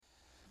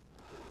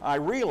I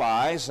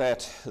realize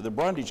that the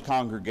Brundage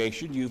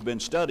congregation, you've been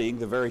studying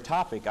the very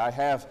topic I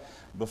have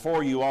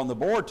before you on the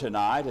board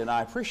tonight, and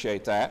I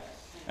appreciate that.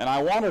 And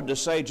I wanted to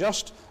say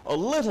just a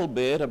little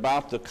bit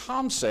about the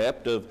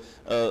concept of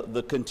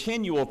the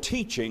continual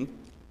teaching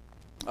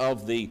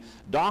of the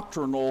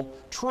doctrinal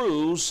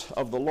truths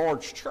of the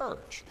Lord's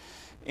church.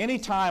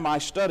 Anytime I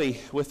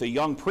study with a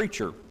young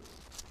preacher,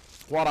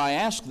 what I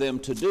ask them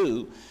to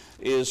do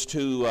is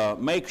to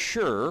make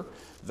sure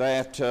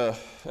that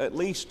at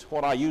least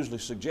what I usually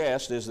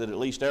suggest is that at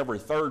least every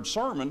third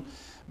sermon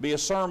be a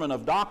sermon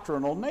of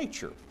doctrinal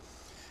nature.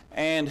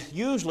 And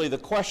usually the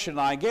question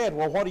I get,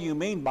 well, what do you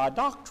mean by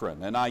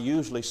doctrine? And I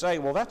usually say,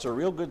 well, that's a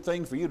real good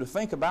thing for you to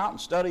think about and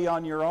study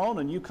on your own,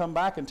 and you come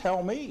back and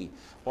tell me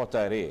what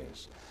that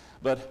is.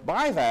 But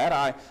by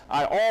that,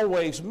 I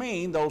always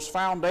mean those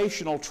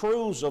foundational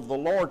truths of the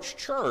Lord's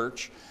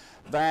church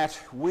that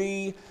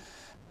we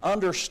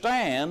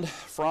understand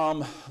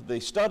from the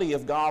study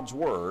of God's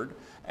Word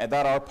and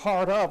that are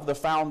part of the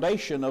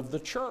foundation of the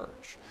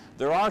church.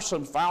 There are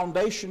some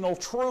foundational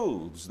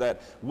truths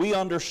that we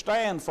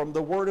understand from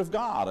the Word of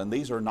God, and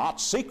these are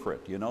not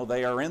secret. You know,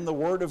 they are in the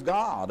Word of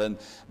God, and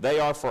they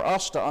are for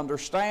us to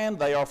understand,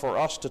 they are for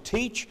us to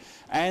teach,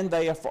 and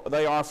they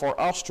are for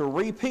us to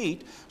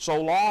repeat so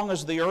long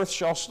as the earth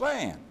shall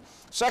stand.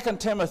 2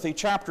 Timothy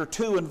chapter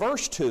 2 and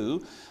verse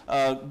 2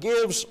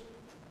 gives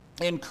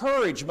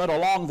encouragement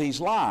along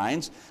these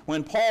lines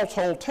when Paul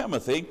told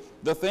Timothy,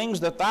 "The things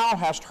that thou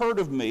hast heard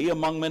of me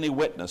among many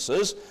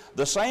witnesses,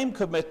 the same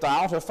commit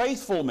thou to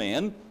faithful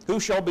men who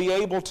shall be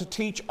able to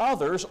teach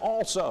others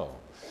also."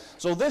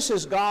 So this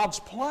is God's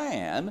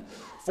plan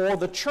for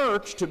the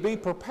church to be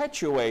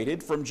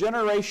perpetuated from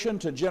generation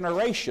to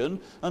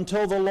generation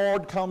until the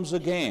Lord comes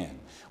again.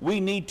 We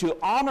need to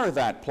honor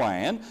that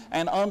plan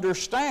and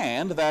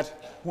understand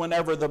that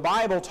whenever the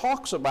Bible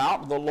talks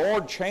about the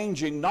Lord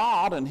changing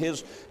not and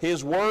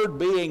His Word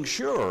being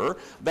sure,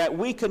 that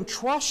we can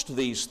trust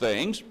these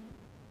things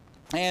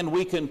and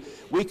we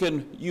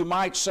can, you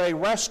might say,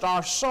 rest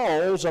our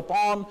souls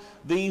upon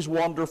these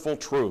wonderful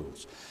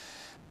truths.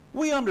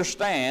 We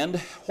understand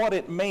what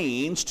it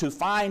means to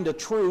find a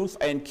truth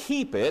and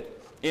keep it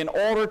in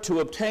order to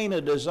obtain a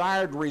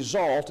desired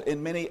result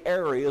in many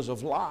areas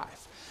of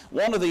life.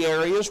 One of the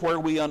areas where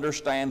we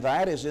understand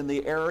that is in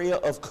the area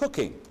of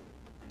cooking.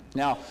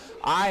 Now,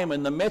 I am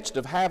in the midst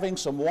of having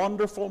some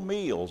wonderful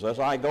meals as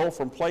I go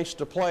from place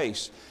to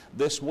place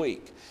this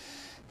week.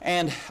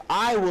 And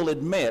I will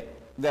admit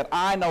that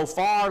I know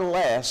far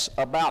less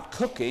about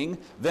cooking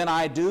than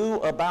I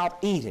do about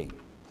eating.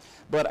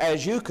 But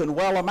as you can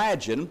well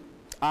imagine,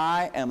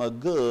 I am a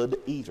good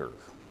eater.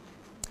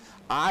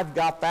 I've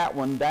got that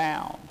one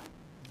down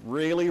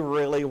really,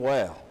 really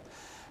well.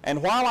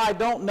 And while I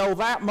don't know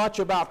that much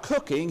about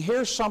cooking,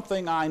 here's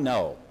something I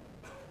know.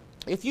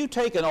 If you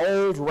take an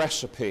old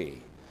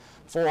recipe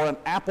for an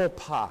apple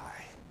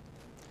pie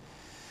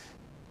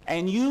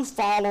and you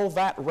follow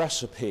that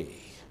recipe,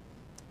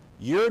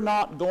 you're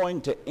not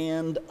going to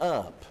end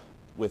up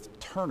with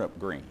turnip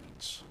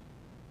greens.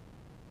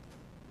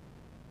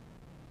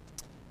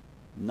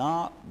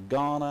 Not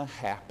gonna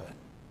happen.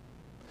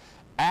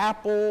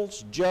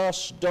 Apples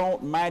just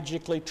don't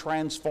magically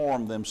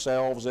transform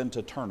themselves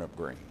into turnip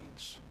greens.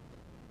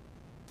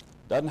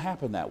 Doesn't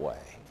happen that way.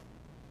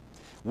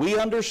 We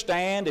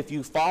understand if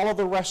you follow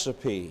the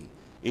recipe,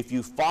 if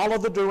you follow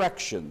the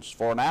directions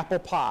for an apple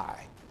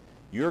pie,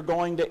 you're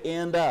going to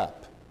end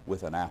up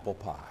with an apple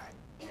pie.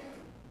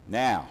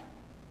 Now,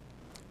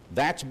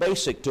 that's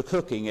basic to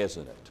cooking,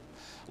 isn't it?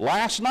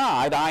 Last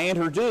night I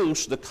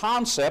introduced the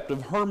concept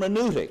of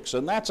hermeneutics,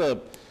 and that's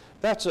an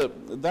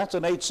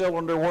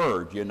 8-cylinder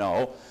word, you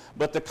know.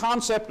 But the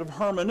concept of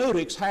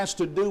hermeneutics has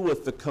to do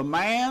with the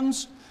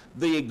commands,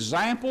 the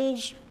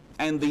examples,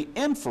 and the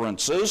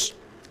inferences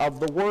of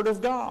the Word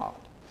of God,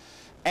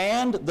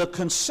 and the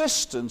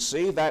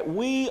consistency that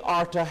we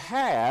are to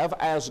have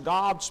as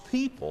God's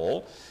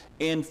people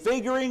in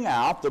figuring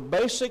out the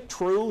basic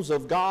truths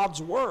of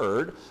God's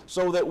Word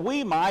so that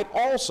we might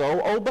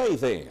also obey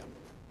them.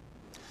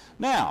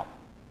 Now,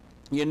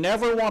 you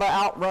never want to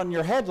outrun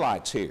your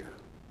headlights here.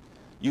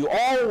 You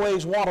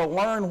always want to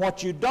learn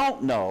what you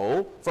don't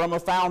know from a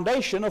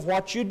foundation of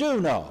what you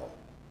do know.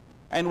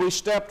 And we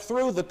stepped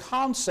through the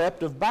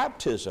concept of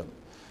baptism,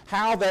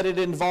 how that it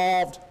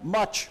involved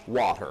much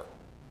water.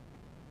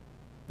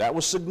 That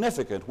was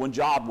significant when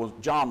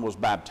John was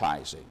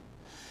baptizing.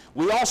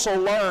 We also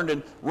learned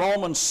in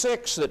Romans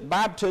 6 that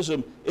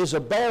baptism is a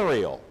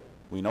burial.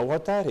 We know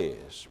what that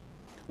is.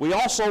 We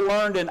also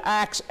learned in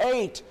Acts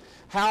 8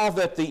 how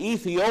that the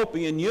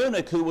Ethiopian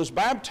eunuch who was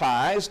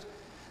baptized,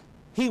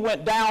 he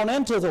went down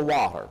into the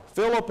water.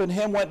 Philip and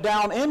him went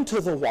down into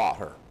the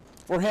water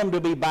for him to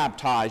be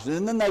baptized,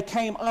 and then they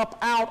came up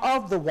out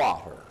of the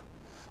water.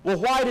 Well,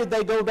 why did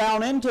they go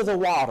down into the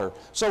water?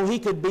 So he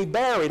could be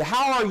buried.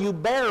 How are you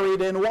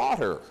buried in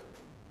water?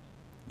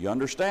 You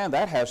understand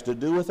that has to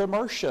do with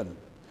immersion,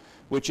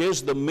 which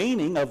is the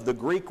meaning of the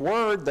Greek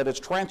word that is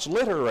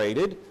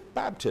transliterated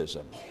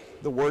baptism,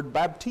 the word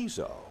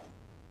baptizo.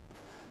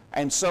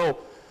 And so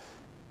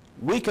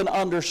We can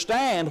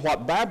understand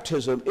what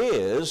baptism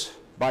is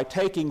by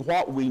taking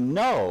what we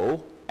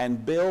know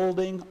and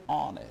building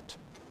on it.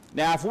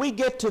 Now, if we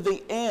get to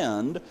the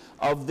end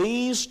of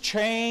these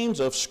chains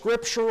of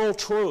scriptural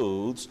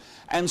truths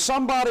and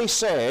somebody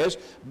says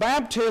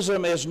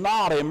baptism is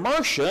not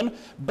immersion,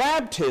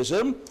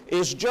 baptism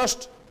is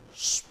just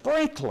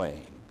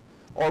sprinkling,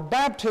 or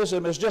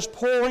baptism is just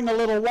pouring a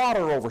little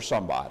water over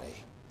somebody,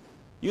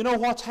 you know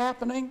what's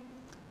happening?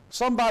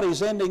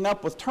 Somebody's ending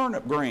up with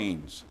turnip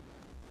greens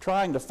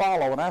trying to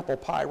follow an apple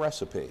pie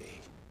recipe.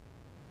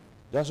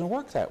 Doesn't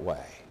work that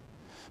way.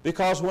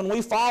 Because when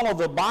we follow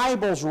the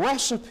Bible's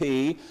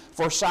recipe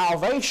for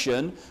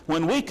salvation,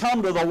 when we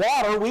come to the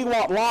water, we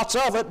want lots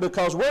of it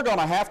because we're going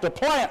to have to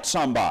plant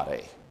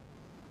somebody.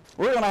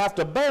 We're going to have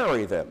to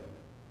bury them.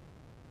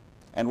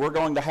 And we're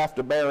going to have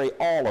to bury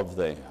all of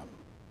them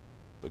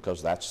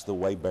because that's the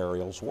way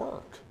burials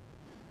work.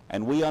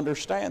 And we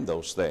understand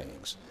those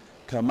things.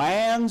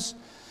 Commands,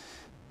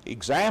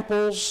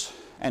 examples,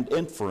 and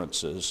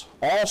inferences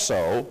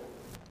also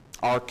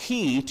are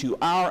key to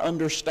our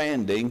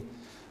understanding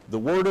the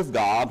Word of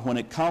God when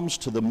it comes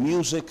to the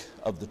music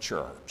of the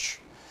church.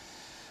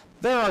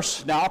 Now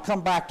I'll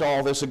come back to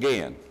all this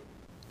again,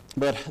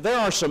 but there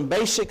are some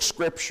basic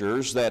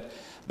scriptures that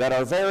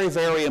are very,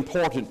 very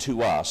important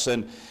to us.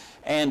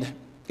 And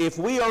if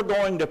we are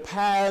going to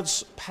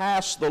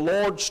pass the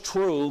Lord's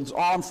truths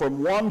on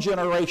from one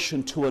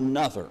generation to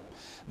another,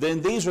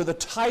 then these are the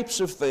types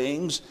of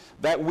things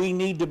that we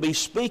need to be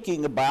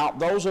speaking about,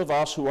 those of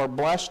us who are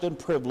blessed and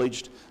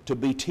privileged to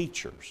be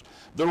teachers.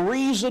 The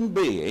reason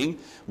being,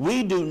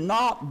 we do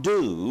not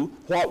do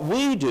what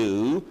we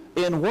do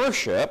in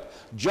worship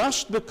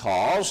just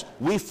because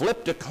we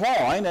flipped a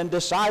coin and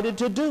decided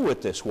to do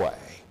it this way.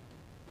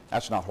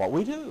 That's not what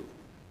we do.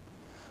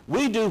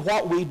 We do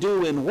what we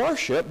do in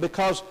worship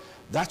because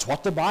that's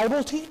what the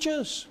Bible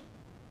teaches.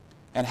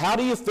 And how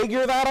do you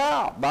figure that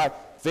out? By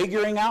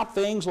figuring out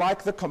things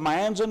like the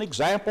commands and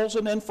examples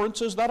and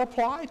inferences that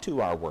apply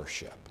to our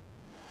worship.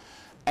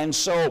 And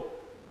so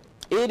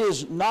it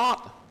is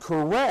not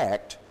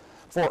correct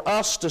for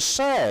us to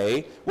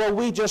say, well,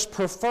 we just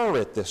prefer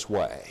it this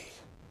way.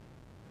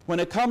 When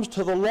it comes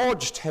to the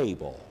Lord's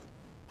table,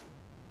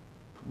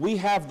 we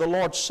have the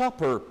Lord's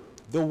Supper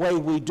the way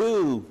we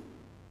do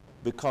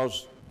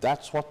because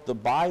that's what the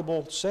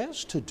Bible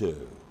says to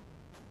do.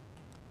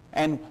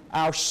 And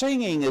our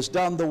singing is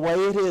done the way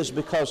it is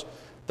because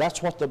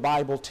that's what the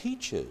Bible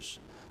teaches.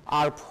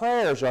 Our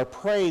prayers are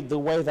prayed the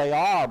way they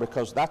are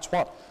because that's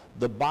what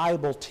the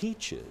Bible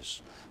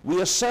teaches.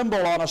 We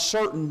assemble on a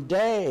certain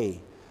day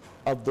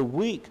of the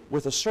week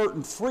with a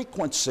certain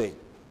frequency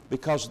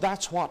because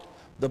that's what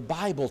the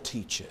Bible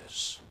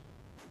teaches.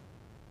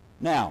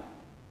 Now,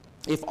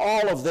 if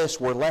all of this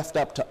were left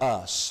up to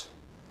us,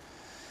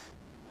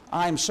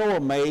 I'm so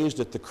amazed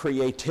at the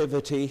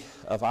creativity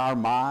of our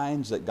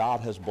minds that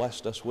God has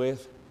blessed us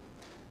with.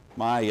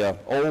 My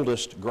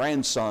oldest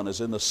grandson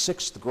is in the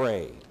 6th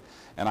grade,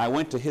 and I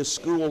went to his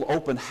school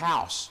open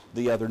house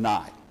the other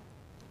night.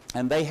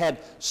 And they had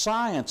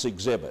science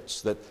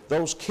exhibits that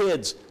those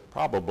kids,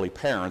 probably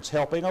parents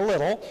helping a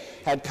little,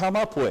 had come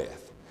up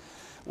with.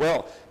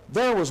 Well,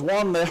 there was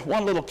one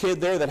little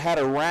kid there that had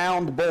a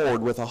round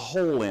board with a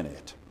hole in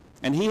it.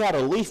 And he had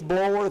a leaf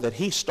blower that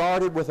he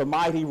started with a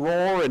mighty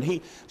roar, and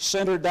he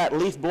centered that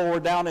leaf blower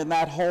down in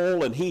that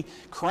hole, and he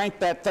cranked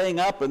that thing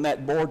up, and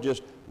that board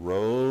just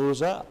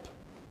rose up.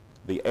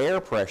 The air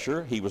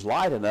pressure, he was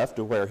light enough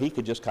to where he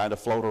could just kind of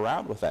float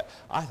around with that.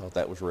 I thought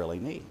that was really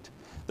neat.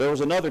 There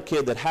was another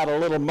kid that had a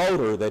little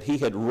motor that he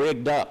had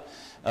rigged up.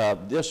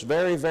 Just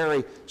very,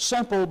 very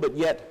simple, but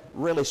yet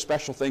really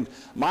special things.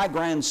 My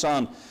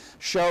grandson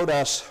showed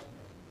us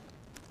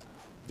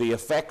the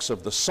effects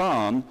of the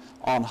sun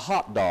on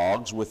hot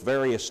dogs with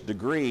various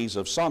degrees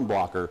of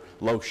sunblocker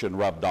lotion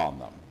rubbed on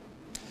them.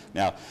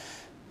 Now,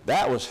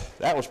 that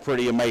was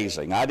pretty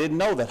amazing. I didn't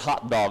know that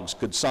hot dogs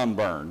could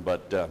sunburn,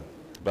 but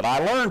I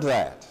learned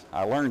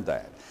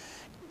that.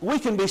 We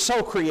can be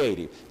so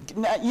creative.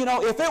 Now, you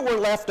know, if it were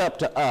left up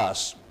to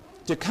us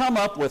to come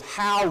up with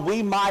how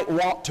we might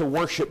want to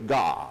worship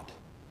God,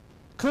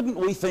 couldn't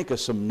we think of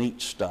some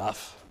neat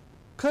stuff?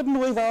 Couldn't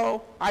we,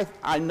 though?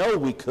 I know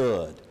we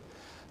could.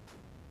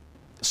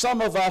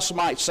 Some of us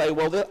might say,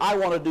 well, I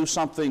want to do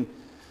something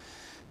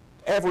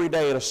every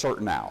day at a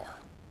certain hour.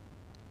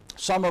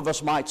 Some of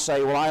us might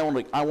say, well,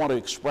 I want to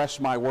express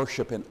my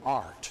worship in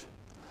art.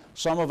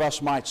 Some of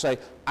us might say,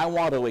 I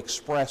want to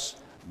express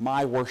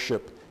my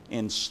worship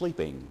in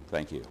sleeping,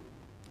 thank you.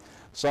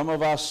 Some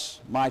of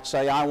us might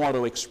say, I want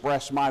to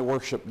express my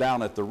worship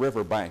down at the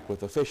riverbank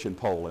with a fishing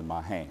pole in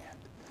my hand.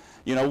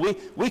 You know,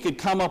 we could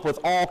come up with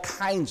all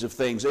kinds of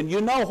things. And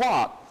you know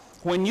what?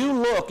 When you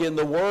look in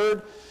the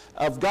Word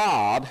of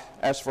God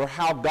as for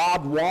how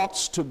God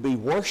wants to be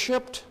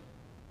worshiped,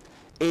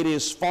 it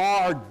is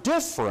far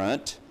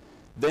different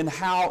than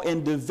how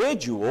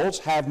individuals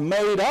have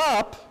made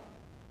up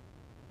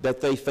that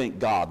they think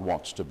God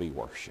wants to be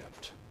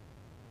worshiped.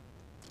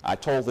 I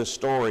told this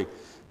story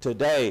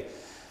today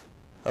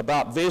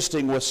about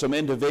visiting with some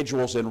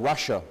individuals in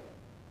Russia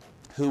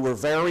who were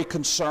very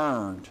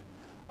concerned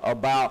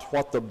about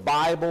what the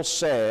Bible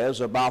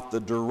says about the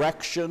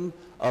direction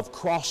of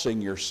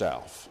crossing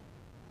yourself.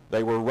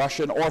 They were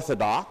Russian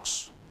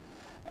Orthodox,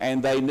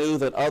 and they knew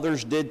that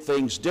others did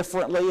things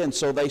differently, and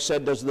so they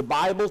said, does the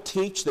Bible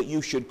teach that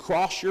you should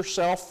cross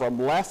yourself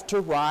from left to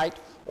right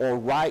or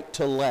right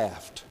to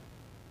left?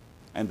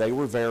 And they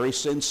were very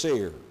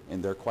sincere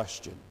in their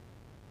question.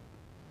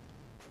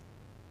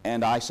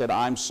 And I said,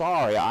 I'm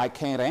sorry, I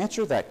can't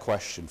answer that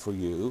question for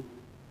you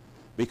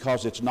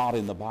because it's not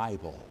in the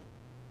Bible.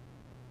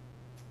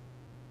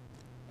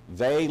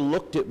 They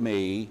looked at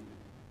me.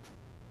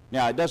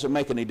 Now, it doesn't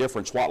make any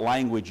difference what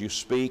language you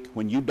speak.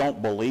 When you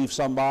don't believe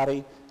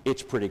somebody,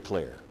 it's pretty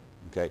clear.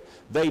 Okay?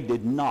 They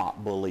did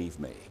not believe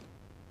me.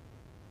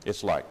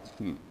 It's like,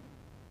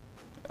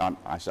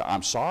 I said,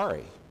 I'm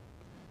sorry.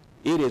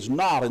 It is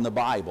not in the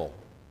Bible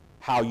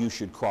how you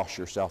should cross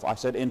yourself. I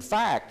said, in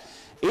fact,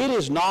 it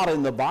is not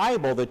in the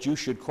Bible that you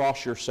should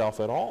cross yourself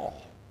at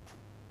all.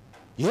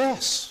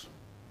 Yes.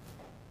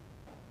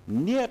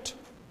 Niet.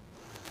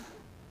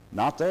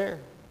 Not there.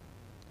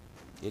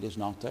 It is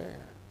not there.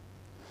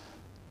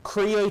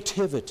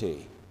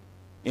 Creativity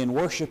in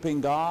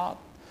worshiping God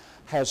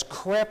has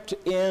crept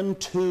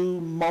into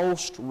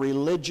most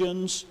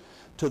religions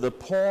to the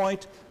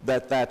point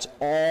that that's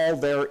all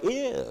there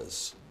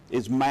is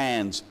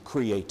man's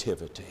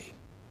creativity.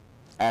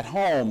 At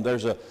home,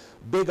 there's a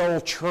big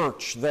old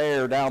church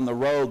there down the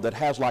road that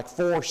has like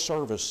 4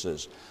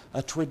 services,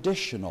 a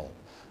traditional,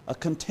 a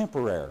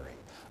contemporary,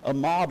 a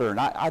modern.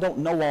 I don't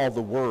know all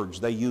the words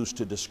they use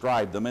to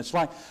describe them. It's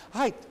like,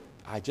 I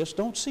just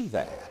don't see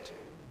that.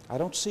 I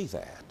don't see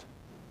that.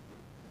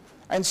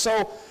 And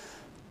so,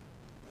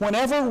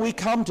 whenever we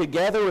come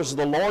together as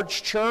the Lord's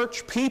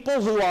church,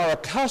 people who are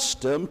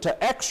accustomed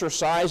to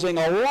exercising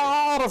a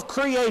lot of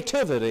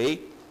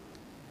creativity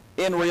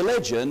in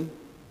religion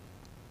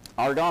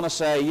are going to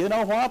say, you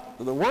know what,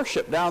 the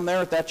worship down there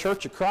at that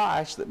Church of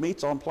Christ that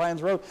meets on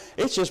Plains Road,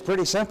 it's just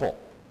pretty simple.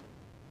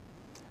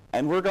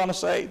 And we're going to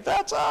say,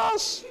 that's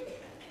us.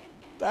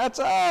 That's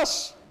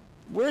us.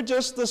 We're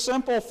just the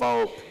simple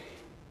folk.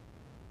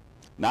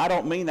 Now, I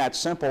don't mean that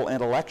simple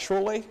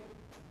intellectually,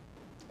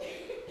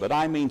 but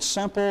I mean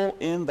simple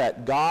in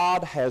that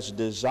God has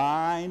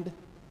designed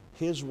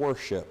His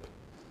worship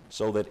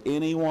so that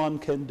anyone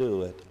can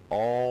do it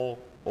all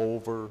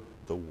over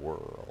the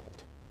world.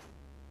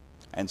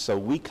 And so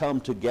we come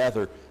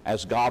together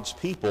as God's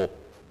people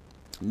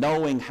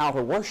knowing how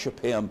to worship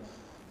Him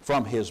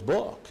from His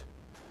book.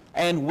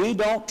 And we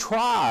don't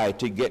try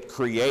to get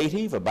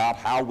creative about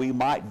how we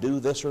might do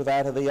this or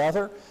that or the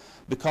other,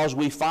 because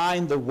we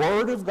find the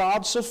Word of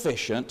God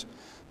sufficient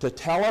to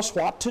tell us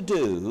what to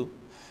do,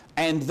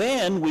 and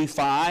then we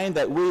find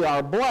that we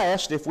are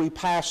blessed if we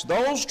pass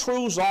those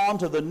truths on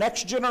to the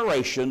next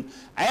generation,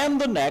 and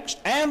the next,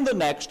 and the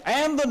next,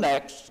 and the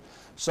next,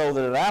 so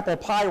that an apple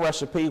pie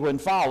recipe, when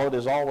followed,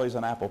 is always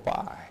an apple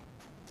pie.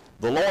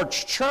 The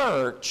Lord's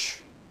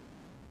church,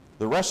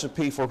 the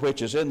recipe for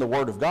which is in the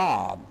Word of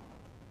God,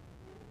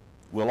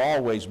 will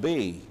always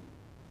be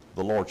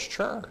the Lord's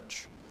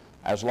church,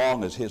 as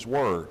long as His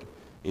Word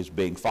is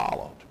being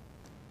followed.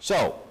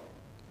 So,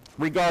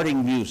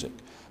 regarding music,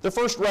 the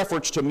first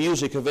reference to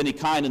music of any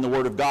kind in the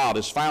Word of God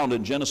is found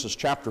in Genesis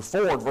chapter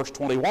 4, verse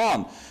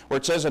 21, where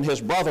it says, and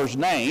his brother's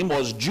name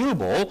was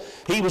Jubal.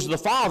 He was the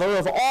father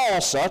of all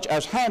such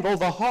as handle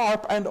the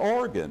harp and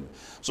organ.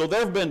 So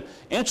there have been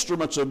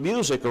instruments of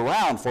music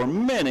around for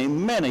many,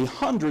 many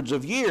hundreds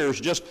of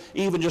years,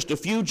 even just a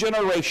few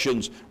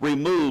generations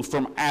removed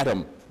from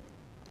Adam.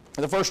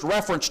 The first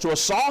reference to a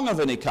song of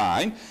any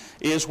kind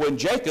is when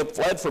Jacob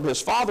fled from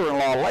his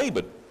father-in-law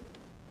Laban.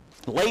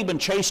 Laban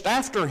chased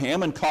after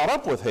him and caught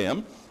up with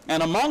him,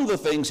 and among the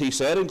things he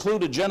said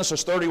included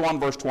Genesis 31,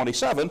 verse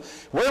 27,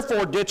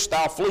 wherefore didst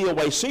thou flee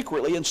away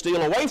secretly and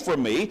steal away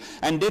from me,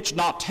 and didst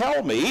not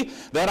tell me,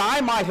 that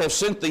I might have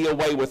sent thee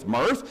away with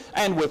mirth,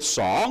 and with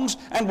songs,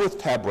 and with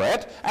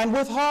tabret, and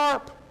with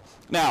harp?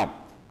 Now,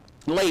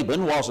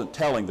 Laban wasn't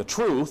telling the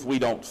truth, we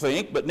don't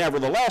think, but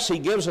nevertheless he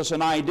gives us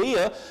an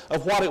idea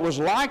of what it was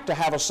like to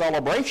have a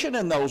celebration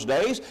in those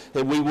days,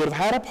 that we would have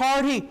had a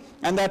party,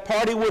 and that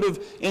party would have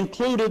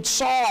included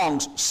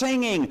songs,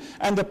 singing,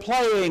 and the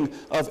playing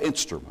of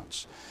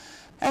instruments.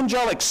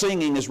 Angelic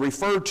singing is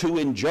referred to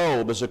in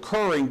Job as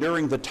occurring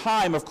during the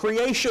time of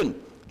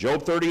creation.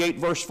 Job 38,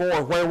 verse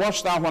 4, where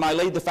wast thou when I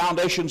laid the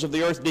foundations of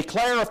the earth?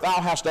 Declare if thou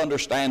hast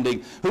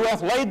understanding. Who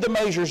hath laid the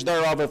measures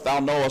thereof, if thou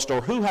knowest? Or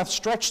who hath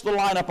stretched the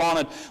line upon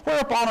it?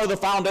 Whereupon are the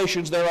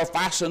foundations thereof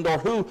fastened? Or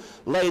who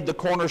laid the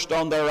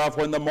cornerstone thereof?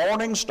 When the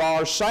morning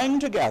stars sang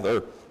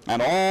together, and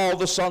all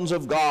the sons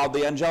of God,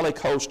 the angelic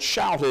host,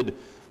 shouted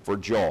for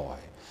joy.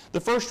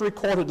 The first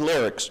recorded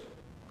lyrics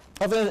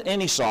of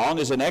any song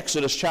is in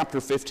Exodus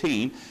chapter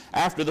 15,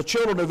 after the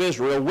children of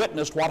Israel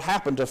witnessed what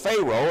happened to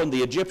Pharaoh and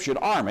the Egyptian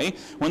army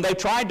when they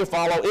tried to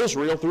follow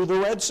Israel through the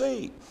Red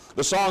Sea.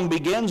 The song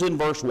begins in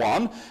verse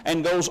 1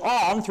 and goes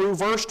on through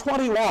verse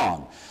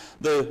 21.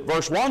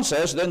 Verse 1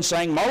 says, Then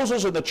sang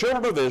Moses and the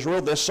children of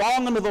Israel this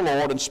song unto the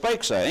Lord, and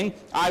spake, saying,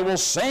 I will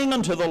sing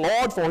unto the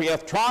Lord, for he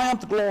hath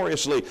triumphed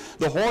gloriously.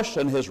 The horse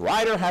and his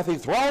rider hath he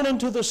thrown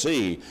into the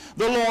sea.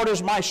 The Lord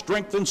is my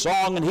strength and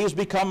song, and he is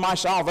become my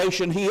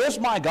salvation. He is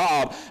my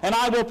God, and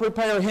I will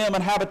prepare him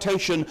an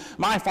habitation,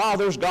 my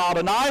father's God,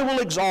 and I will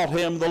exalt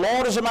him. The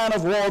Lord is a man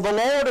of war, the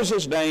Lord is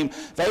his name.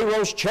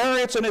 Pharaoh's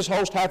chariots and his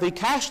host hath he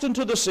cast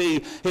into the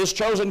sea. His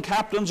chosen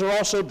captains are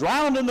also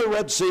drowned in the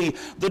Red Sea.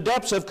 The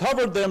depths have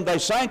covered them. They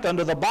sank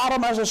unto the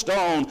bottom as a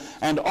stone.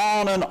 And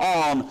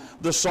on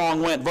the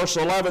song went. Verse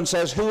 11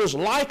 says, Who is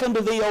like unto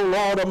thee, O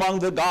Lord, among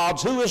the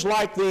gods? Who is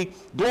like thee,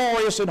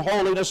 glorious in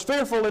holiness,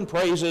 fearful in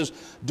praises,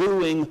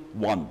 doing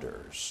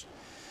wonders?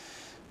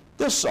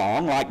 This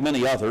song, like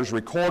many others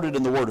recorded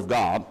in the Word of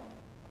God,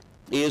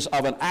 is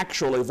of an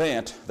actual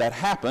event that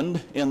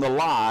happened in the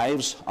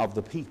lives of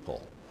the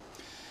people.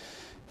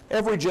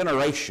 Every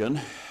generation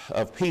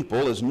of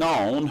people is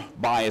known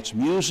by its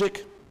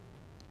music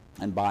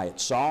and by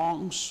its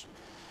songs,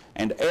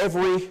 and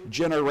every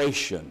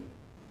generation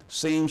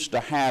seems to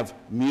have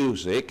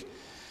music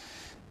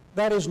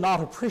that is not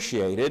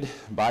appreciated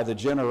by the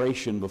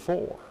generation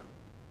before.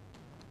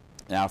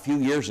 Now, a few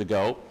years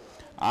ago,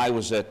 I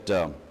was at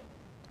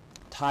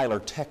Tyler,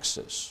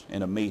 Texas,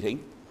 in a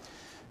meeting,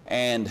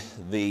 and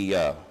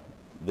the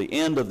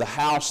end of the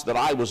house that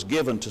I was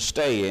given to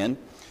stay in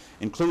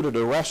included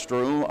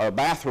a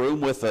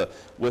bathroom with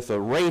a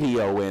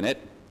radio in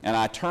it. And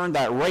I turned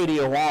that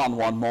radio on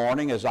one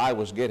morning as I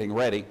was getting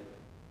ready,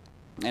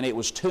 and it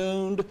was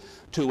tuned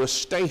to a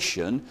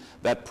station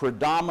that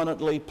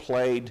predominantly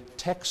played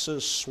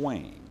Texas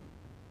swing.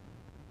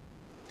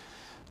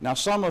 Now,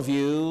 some of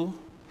you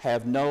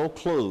have no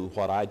clue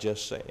what I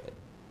just said.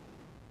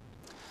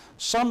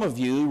 Some of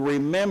you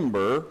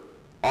remember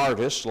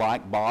artists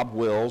like Bob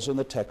Wills and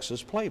the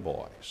Texas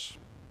Playboys.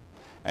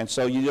 And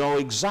so you know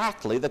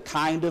exactly the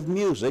kind of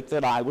music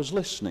that I was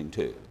listening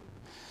to.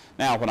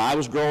 Now, when I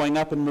was growing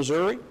up in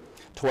Missouri,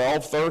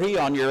 1230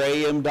 on your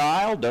AM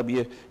dial,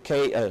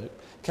 KLWT,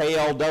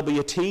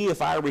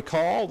 if I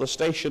recall, the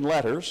station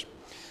letters,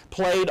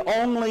 played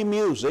only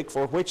music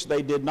for which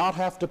they did not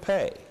have to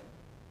pay,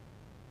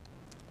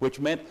 which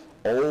meant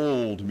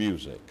old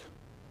music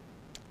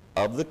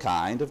of the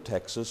kind of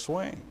Texas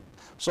swing.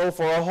 So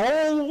for a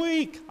whole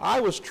week,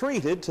 I was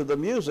treated to the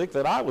music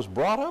that I was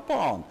brought up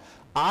on.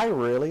 I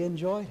really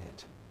enjoyed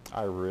it.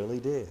 I really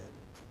did.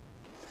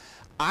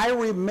 I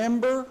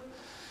remember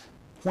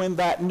when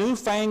that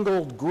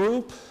newfangled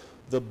group,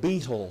 the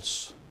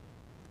Beatles,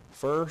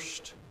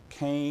 first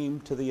came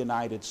to the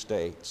United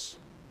States.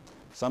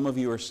 Some of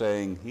you are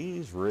saying,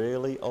 he's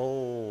really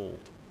old.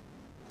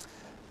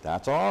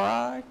 That's all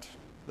right.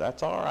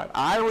 That's all right.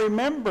 I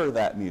remember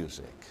that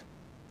music.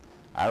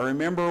 I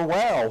remember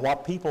well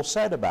what people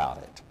said about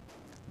it.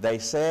 They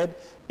said,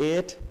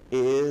 it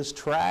is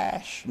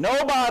trash.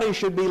 Nobody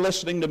should be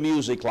listening to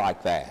music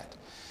like that.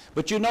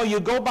 But you know, you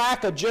go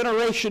back a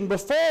generation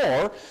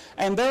before,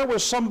 and there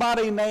was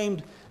somebody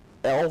named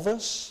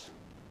Elvis.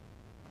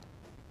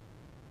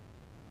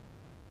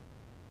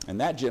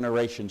 And that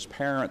generation's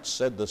parents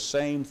said the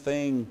same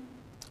thing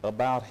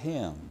about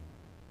him.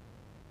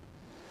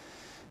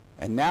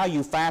 And now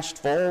you fast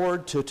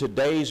forward to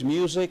today's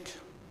music,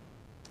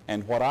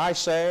 and what I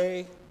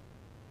say,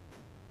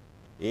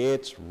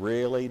 it's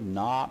really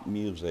not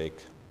music.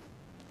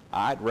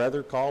 I'd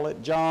rather call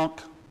it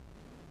junk.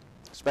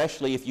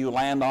 Especially if you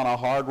land on a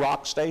hard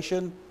rock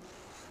station,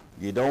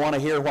 you don't want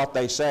to hear what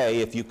they say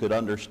if you could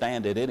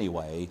understand it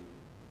anyway.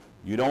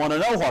 You don't want to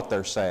know what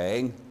they're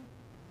saying,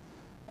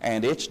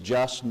 and it's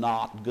just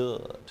not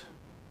good.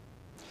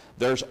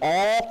 There's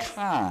all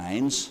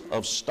kinds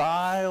of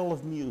style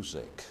of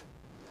music.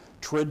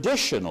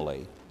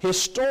 Traditionally,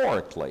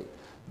 historically,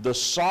 the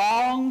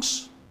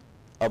songs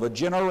of a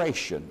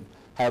generation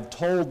have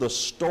told the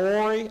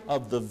story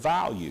of the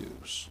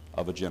values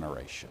of a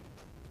generation.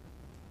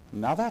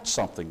 Now that's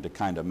something to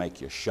kind of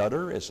make you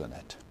shudder, isn't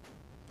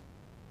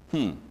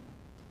it?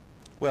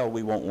 Well,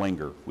 we won't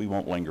linger. We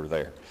won't linger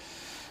there.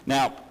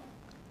 Now,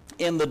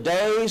 in the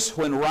days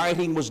when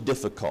writing was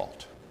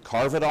difficult,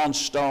 carve it on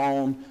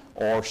stone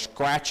or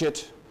scratch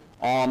it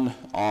on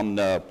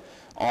a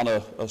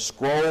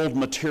scrolled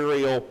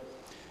material,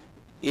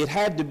 it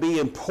had to be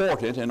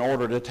important in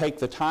order to take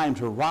the time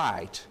to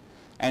write.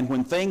 And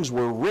when things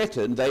were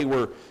written, they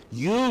were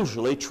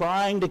usually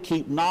trying to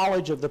keep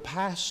knowledge of the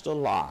past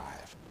alive.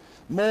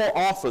 More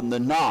often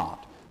than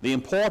not, the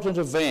important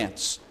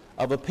events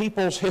of a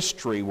people's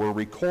history were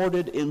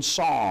recorded in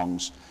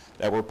songs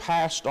that were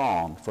passed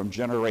on from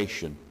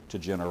generation to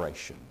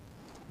generation.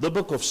 The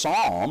book of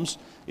Psalms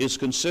is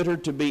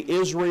considered to be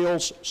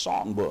Israel's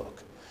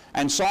songbook.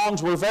 And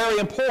songs were very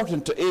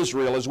important to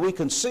Israel, as we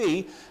can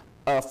see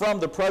from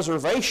the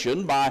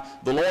preservation by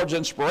the Lord's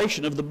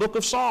inspiration of the book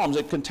of Psalms.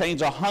 It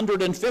contains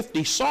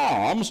 150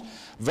 psalms,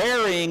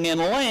 varying in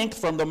length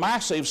from the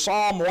massive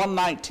Psalm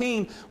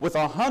 119 with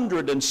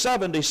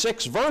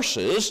 176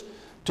 verses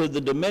to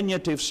the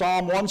diminutive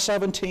Psalm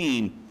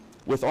 117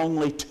 with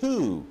only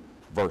 2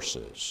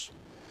 verses.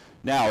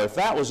 Now, if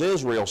that was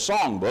Israel's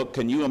songbook,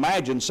 can you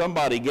imagine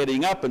somebody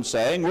getting up and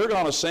saying, we're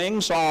going to sing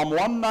Psalm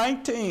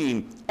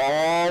 119,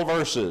 all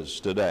verses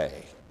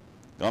today?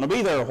 Going to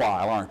be there a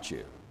while, aren't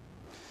you?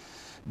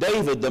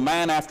 David, the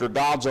man after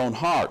God's own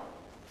heart,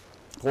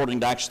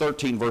 according to Acts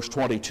 13, verse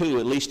 22,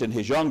 at least in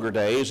his younger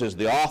days, is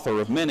the author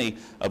of many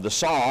of the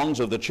songs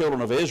of the children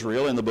of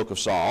Israel in the book of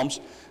Psalms.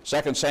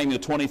 2 Samuel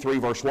 23,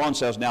 verse 1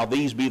 says, now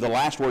these be the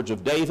last words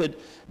of David.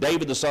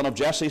 David, the son of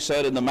Jesse,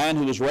 said, and the man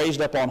who was raised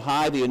up on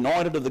high, the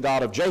anointed of the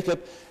God of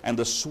Jacob, and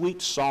the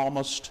sweet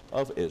psalmist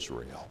of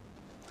Israel.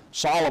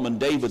 Solomon,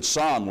 David's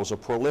son, was a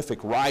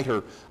prolific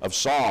writer of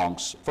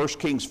songs. 1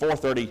 Kings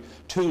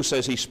 4:32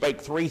 says he spake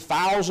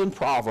 3,000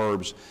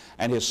 proverbs,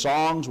 and his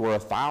songs were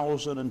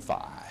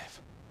 1,005.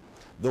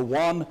 The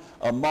one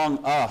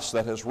among us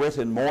that has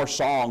written more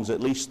songs, at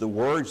least the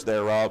words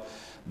thereof,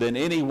 than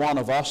any one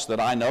of us that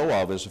I know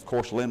of is, of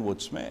course,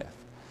 Linwood Smith.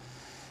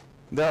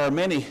 There are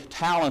many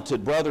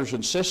talented brothers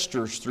and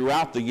sisters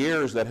throughout the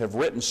years that have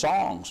written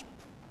songs,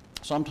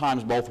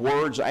 sometimes both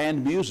words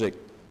and music.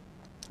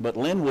 But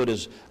Linwood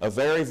is a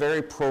very,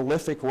 very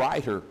prolific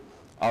writer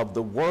of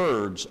the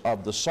words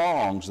of the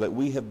songs that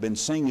we have been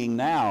singing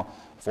now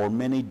for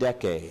many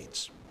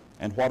decades.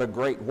 And what a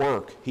great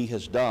work he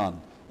has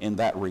done in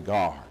that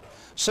regard.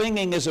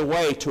 Singing is a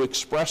way to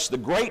express the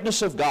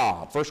greatness of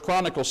God. 1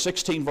 Chronicles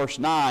 16, verse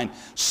 9,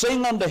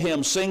 sing unto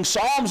him, sing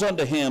psalms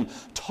unto him,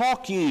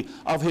 talk ye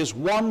of his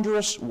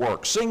wondrous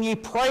works. Sing ye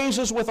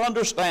praises with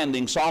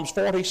understanding, Psalms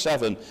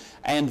 47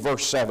 and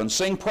verse 7.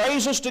 Sing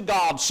praises to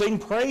God, sing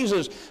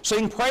praises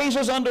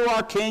unto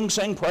our King,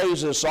 sing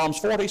praises, Psalms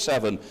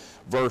 47,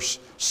 verse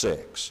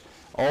 6.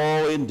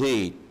 Oh,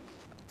 indeed,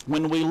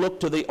 when we look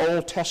to the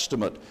Old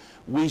Testament,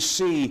 we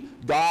see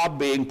God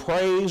being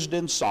praised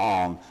in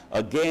song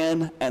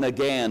again and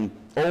again,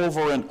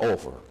 over and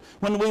over.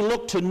 When we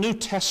look to New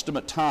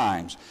Testament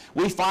times,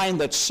 we find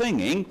that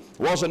singing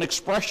was an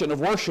expression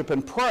of worship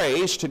and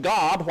praise to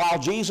God while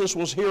Jesus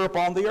was here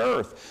upon the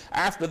earth.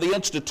 After the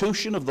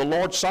institution of the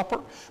Lord's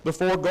Supper,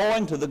 before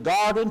going to the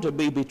garden to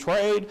be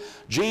betrayed,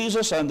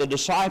 Jesus and the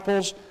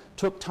disciples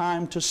took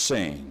time to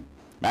sing.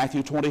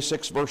 Matthew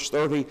 26, verse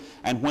 30,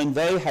 and when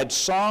they had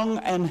sung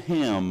an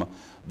hymn,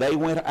 they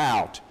went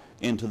out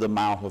into the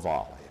Mount of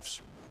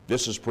Olives.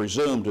 This is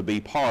presumed to be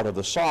part of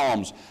the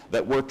psalms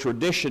that were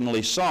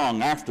traditionally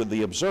sung after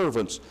the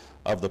observance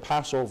of the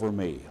Passover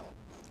meal.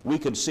 We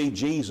can see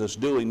Jesus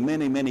doing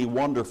many, many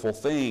wonderful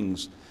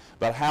things,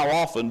 but how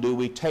often do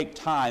we take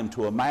time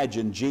to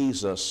imagine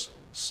Jesus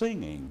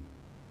singing?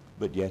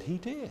 But yet he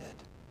did.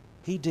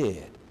 He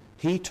did.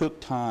 He took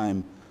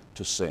time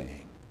to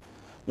sing.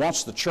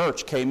 Once the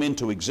church came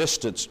into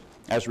existence,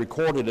 as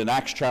recorded in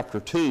Acts chapter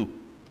 2,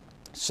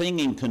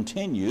 singing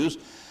continues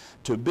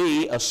to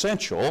be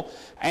essential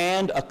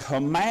and a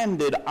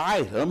commanded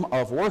item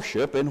of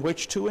worship in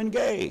which to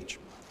engage.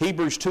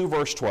 Hebrews 2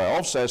 verse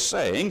 12 says,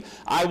 saying,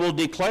 I will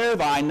declare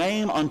thy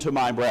name unto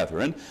my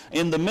brethren.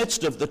 In the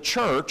midst of the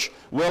church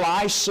will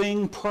I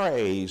sing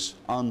praise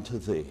unto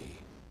thee.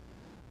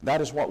 That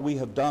is what we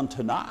have done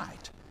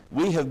tonight.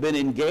 We have been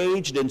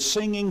engaged in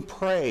singing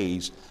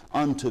praise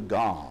unto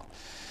God.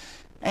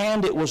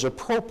 And it was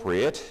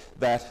appropriate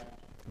that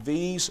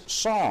these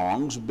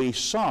songs be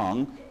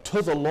sung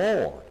to the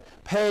Lord,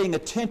 paying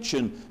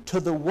attention to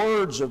the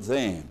words of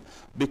them,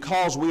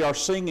 because we are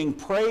singing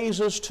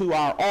praises to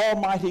our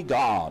Almighty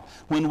God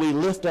when we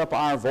lift up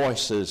our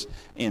voices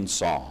in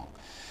song.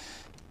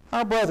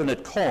 Our brethren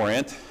at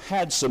Corinth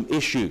had some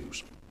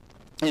issues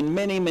in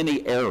many,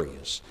 many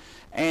areas,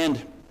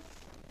 and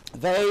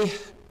they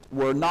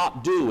were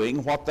not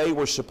doing what they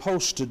were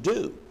supposed to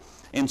do.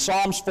 In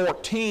Psalms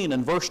 14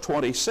 and verse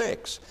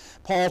 26,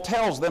 Paul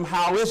tells them,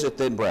 how is it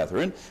then,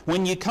 brethren,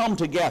 when ye come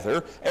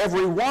together,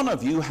 every one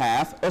of you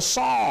hath a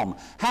psalm,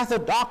 hath a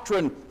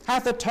doctrine,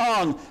 hath a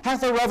tongue,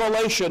 hath a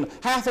revelation,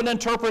 hath an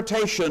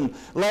interpretation.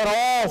 Let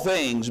all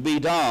things be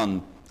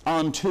done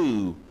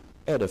unto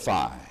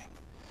edifying.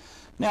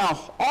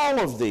 Now, all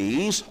of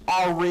these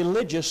are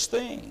religious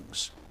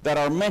things that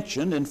are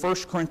mentioned in 1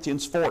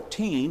 Corinthians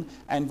 14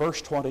 and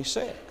verse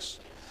 26.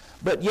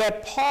 But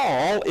yet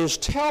Paul is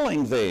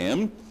telling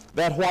them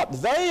that what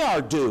they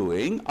are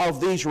doing of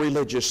these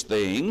religious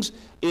things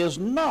is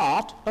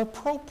not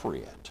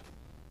appropriate.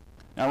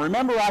 Now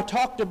remember, I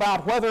talked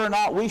about whether or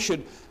not we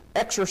should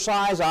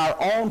exercise our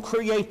own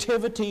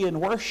creativity in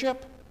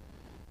worship.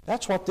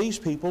 That's what these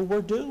people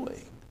were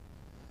doing.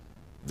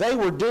 They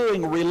were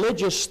doing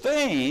religious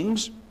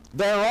things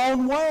their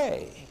own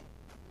way.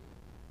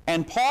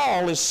 And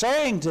Paul is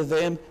saying to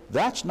them,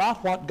 that's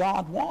not what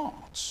God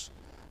wants.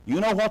 You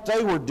know what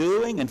they were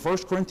doing in 1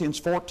 Corinthians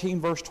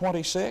 14, verse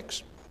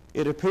 26?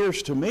 It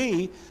appears to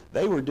me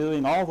they were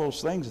doing all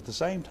those things at the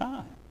same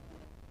time.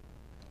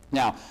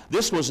 Now,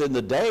 this was in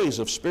the days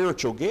of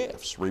spiritual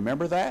gifts.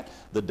 Remember that?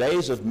 The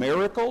days of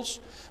miracles,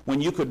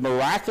 when you could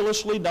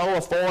miraculously know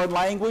a foreign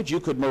language, you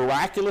could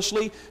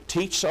miraculously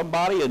teach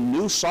somebody a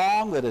new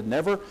song that had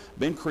never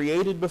been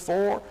created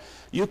before.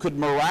 You could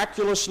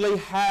miraculously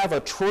have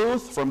a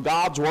truth from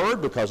God's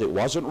Word because it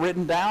wasn't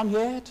written down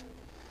yet.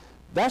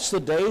 That's the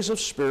days of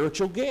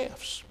spiritual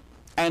gifts.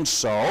 And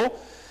so,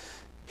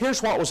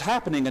 here's what was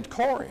happening at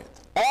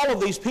Corinth. All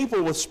of these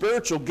people with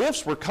spiritual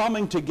gifts were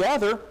coming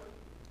together,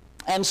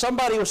 and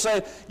somebody would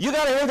say, you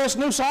got to hear this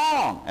new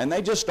song, and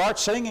they just start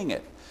singing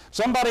it.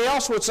 Somebody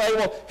else would say,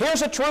 well,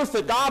 here's a truth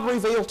that God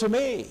revealed to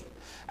me.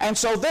 And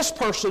so this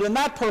person and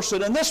that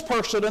person and this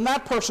person and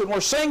that person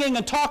were singing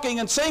and talking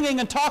and singing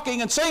and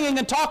talking and singing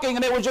and talking,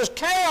 and it was just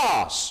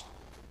chaos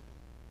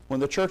when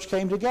the church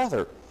came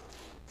together.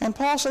 And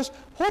Paul says,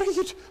 what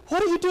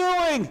are you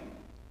doing?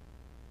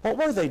 What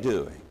were they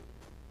doing?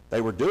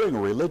 They were doing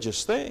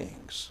religious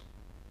things.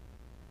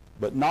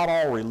 But not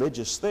all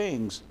religious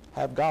things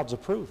have God's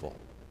approval.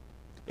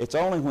 It's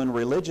only when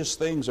religious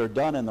things are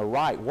done in the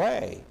right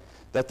way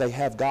that they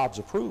have God's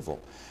approval.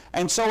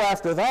 And so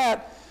after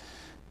that,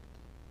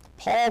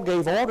 Paul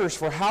gave orders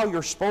for how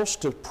you're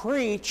supposed to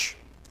preach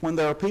when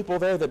there are people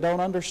there that don't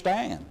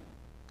understand.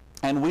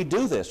 And we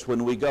do this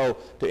when we go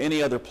to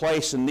any other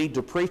place and need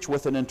to preach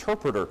with an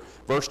interpreter.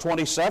 Verse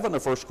 27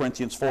 of 1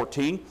 Corinthians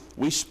 14,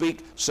 we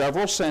speak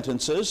several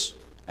sentences,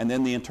 and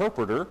then the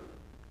interpreter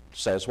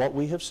says what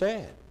we have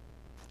said.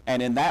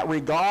 And in that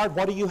regard,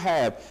 what do you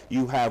have?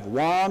 You have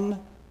one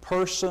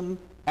person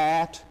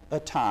at a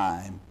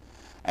time.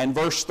 And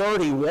verse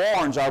 30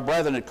 warns our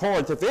brethren at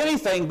Corinth, if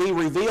anything be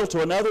revealed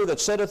to another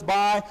that sitteth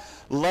by,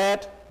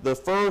 let the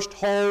first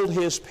hold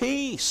his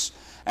peace.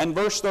 And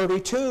verse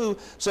 32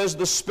 says,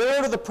 the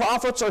spirit of the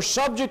prophets are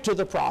subject to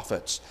the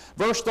prophets.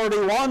 Verse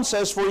 31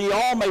 says, for ye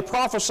all may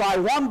prophesy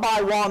one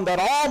by one, that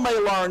all may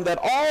learn, that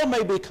all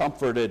may be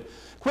comforted.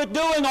 Quit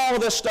doing all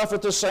of this stuff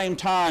at the same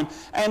time,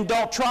 and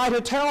don't try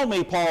to tell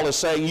me, Paul is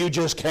saying, you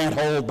just can't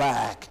hold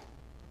back.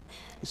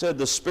 He said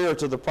the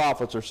spirits of the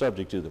prophets are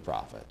subject to the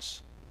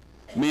prophets.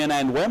 Men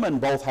and women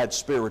both had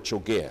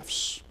spiritual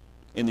gifts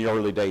in the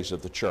early days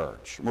of the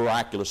church,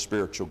 miraculous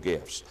spiritual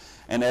gifts.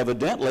 And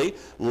evidently,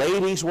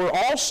 ladies were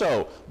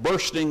also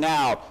bursting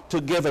out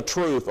to give a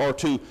truth or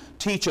to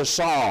teach a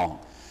song.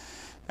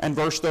 And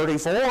verse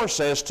 34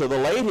 says to the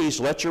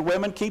ladies, let your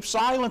women keep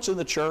silence in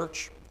the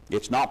church.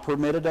 It's not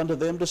permitted unto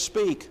them to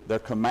speak. They're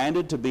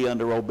commanded to be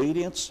under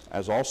obedience,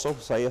 as also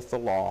saith the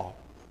law.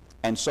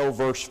 And so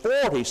verse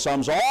 40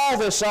 sums all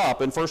this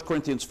up in 1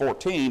 Corinthians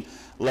 14.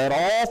 Let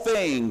all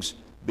things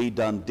be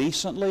done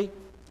decently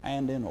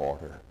and in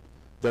order.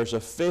 There's a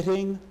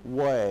fitting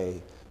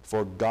way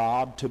for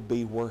God to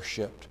be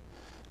worshiped.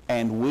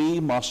 And we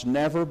must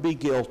never be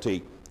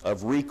guilty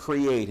of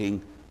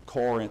recreating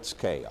Corinth's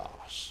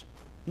chaos.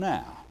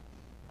 Now,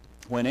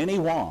 when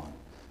anyone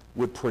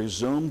would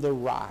presume the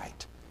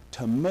right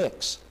to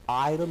mix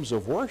items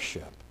of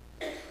worship,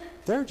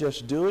 they're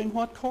just doing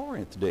what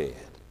Corinth did.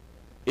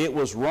 It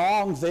was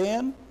wrong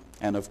then,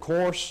 and of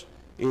course,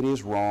 it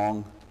is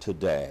wrong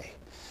today.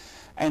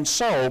 And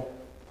so,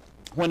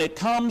 when it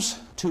comes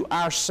to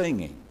our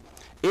singing,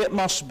 it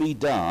must be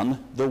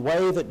done the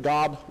way that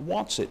God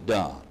wants it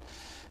done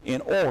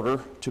in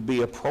order to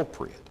be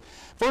appropriate.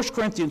 1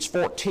 Corinthians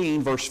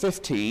 14, verse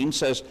 15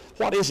 says,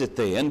 what is it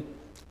then?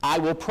 I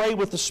will pray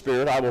with the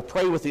Spirit, I will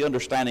pray with the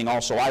understanding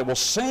also. I will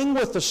sing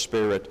with the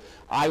Spirit,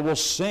 I will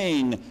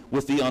sing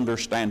with the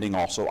understanding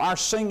also. Our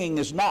singing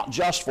is not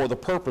just for the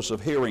purpose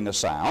of hearing a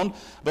sound,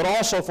 but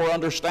also for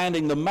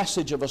understanding the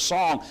message of a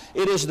song.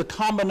 It is the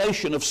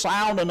combination of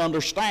sound and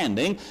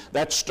understanding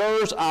that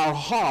stirs our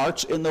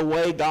hearts in the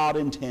way God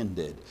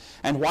intended.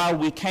 And while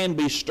we can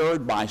be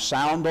stirred by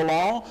sound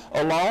alone,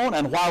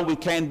 and while we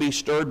can be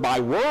stirred by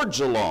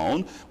words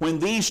alone, when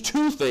these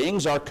two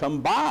things are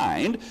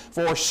combined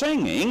for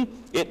singing,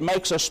 it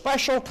makes a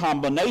special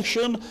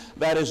combination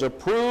that is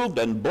approved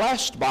and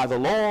blessed by the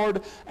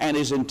Lord and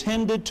is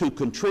intended to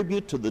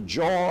contribute to the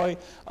joy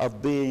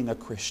of being a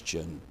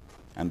Christian.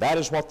 And that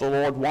is what the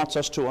Lord wants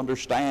us to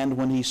understand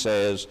when he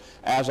says,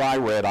 as I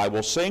read, I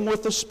will sing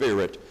with the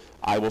Spirit,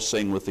 I will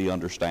sing with the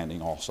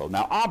understanding also.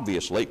 Now,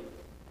 obviously,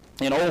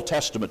 in Old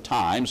Testament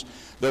times,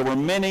 there were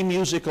many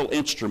musical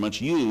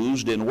instruments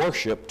used in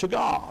worship to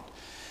God.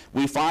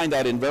 We find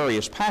that in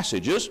various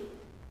passages.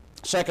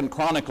 2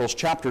 Chronicles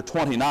chapter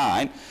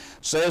 29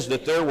 says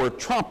that there were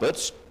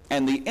trumpets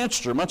and the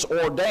instruments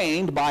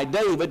ordained by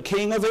David,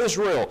 king of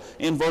Israel,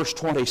 in verse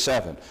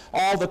 27.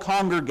 All the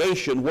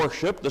congregation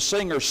worshiped, the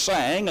singers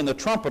sang, and the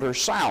trumpeters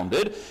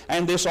sounded,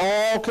 and this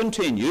all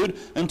continued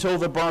until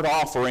the burnt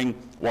offering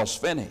was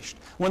finished.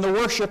 When the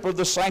worship of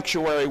the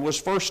sanctuary was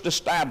first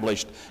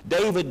established,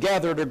 David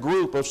gathered a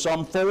group of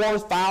some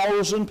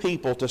 4,000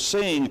 people to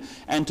sing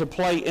and to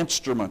play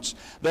instruments.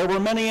 There were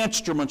many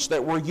instruments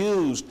that were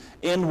used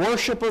in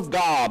worship of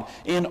God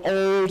in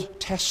Old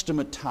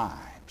Testament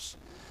times.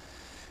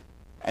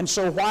 And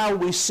so while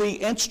we see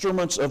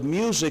instruments of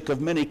music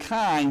of many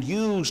kinds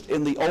used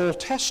in the Old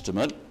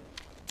Testament,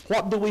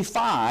 what do we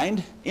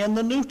find in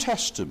the New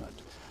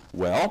Testament?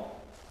 Well,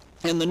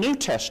 in the New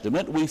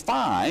Testament, we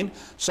find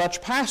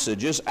such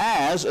passages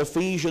as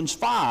Ephesians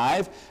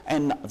 5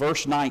 and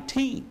verse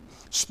 19.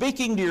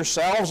 speaking to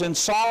yourselves in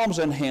psalms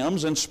and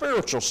hymns and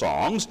spiritual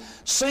songs,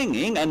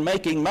 singing and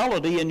making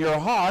melody in your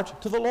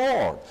heart to the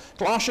Lord.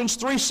 Colossians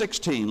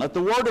 3:16, let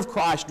the word of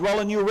Christ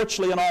dwell in you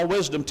richly in all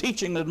wisdom,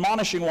 teaching and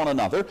admonishing one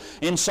another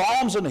in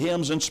psalms and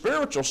hymns and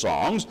spiritual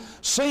songs,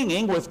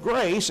 singing with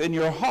grace in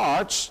your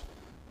hearts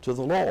to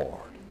the Lord.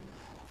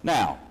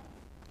 Now,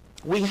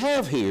 we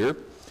have here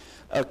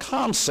a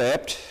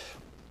concept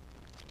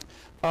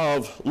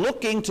of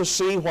looking to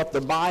see what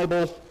the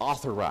Bible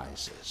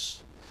authorizes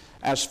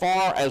as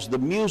far as the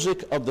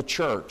music of the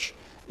church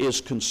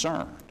is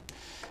concerned.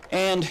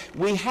 And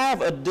we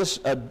have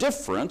a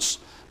difference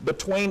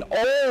between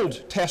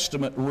Old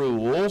Testament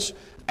rules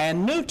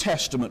and New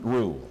Testament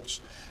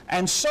rules.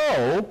 And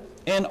so,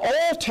 in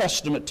Old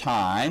Testament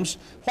times,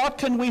 what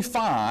can we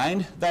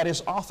find that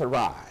is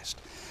authorized?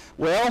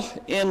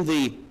 Well, in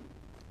the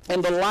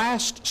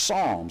last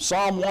Psalm,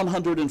 Psalm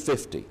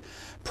 150,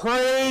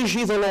 praise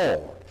ye the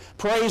Lord,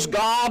 praise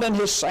God in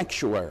His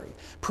sanctuary,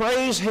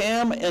 praise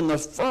Him in the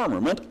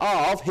firmament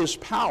of His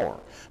power.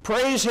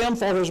 Praise Him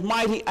for His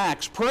mighty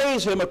acts.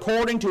 Praise Him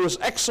according to His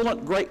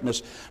excellent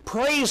greatness.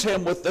 Praise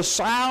Him with the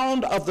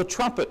sound of the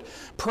trumpet.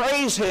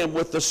 Praise Him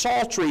with the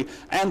psaltery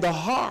and the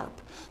harp.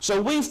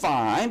 So we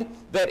find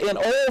that in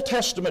Old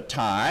Testament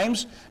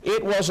times,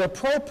 it was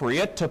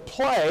appropriate to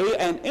play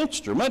an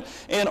instrument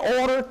in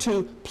order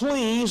to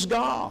please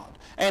God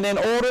and in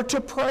order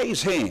to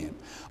praise Him.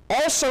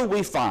 Also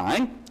we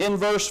find in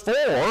verse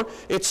 4,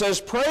 it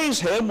says, praise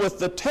Him with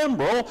the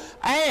timbrel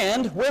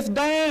and with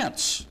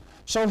dance.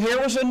 So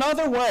here is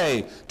another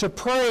way to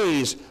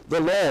praise the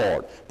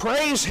Lord.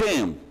 Praise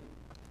Him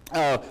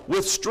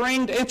with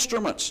stringed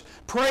instruments.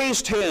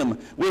 Praised Him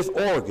with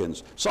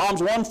organs.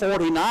 Psalms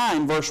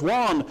 149 verse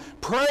 1,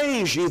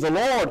 praise ye the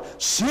Lord,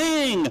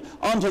 sing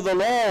unto the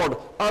Lord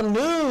a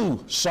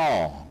new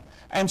song.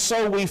 And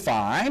so we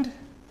find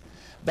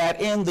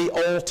that in the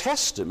Old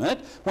Testament,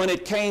 when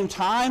it came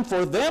time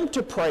for them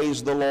to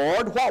praise the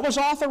Lord, what was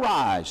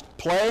authorized?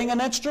 Playing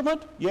an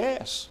instrument?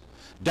 Yes.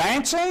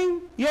 Dancing?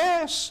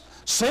 Yes.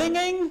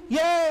 Singing?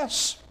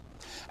 Yes.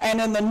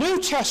 And in the New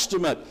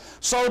Testament,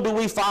 so do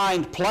we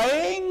find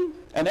playing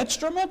an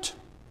instrument?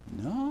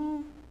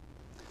 No.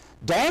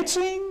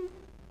 Dancing?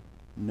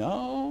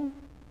 No.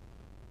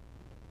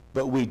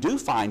 But we do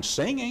find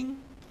singing.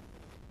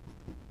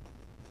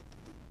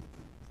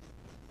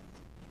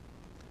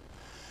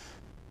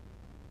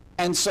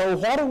 And so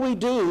what do we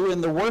do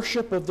in the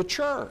worship of the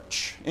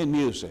church in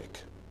music?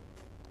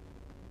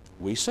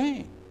 We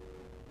sing.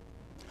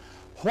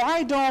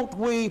 Why don't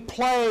we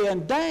play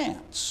and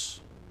dance?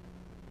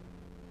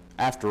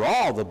 After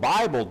all, the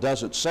Bible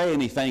doesn't say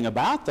anything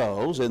about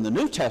those in the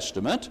New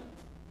Testament.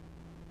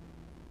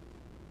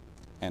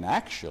 And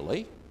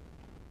actually,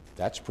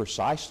 that's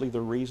precisely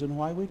the reason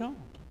why we don't.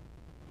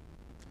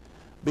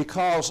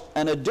 Because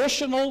an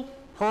additional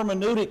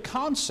hermeneutic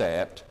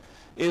concept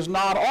is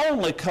not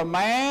only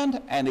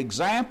command and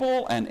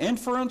example and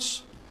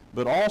inference,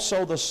 but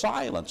also the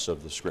silence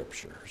of the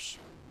Scriptures.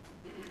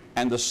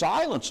 And the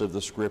silence of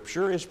the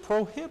Scripture is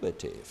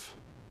prohibitive.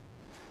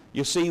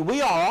 You see,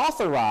 we are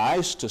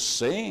authorized to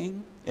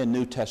sing in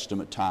New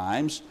Testament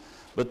times,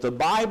 but the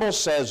Bible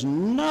says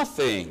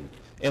nothing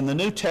in the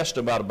New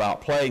Testament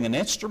about playing an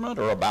instrument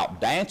or about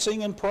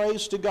dancing in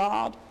praise to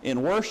God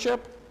in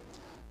worship.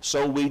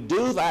 So we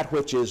do that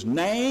which is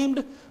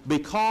named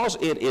because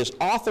it is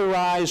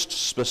authorized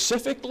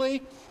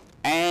specifically,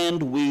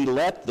 and we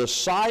let the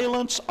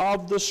silence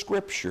of the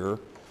Scripture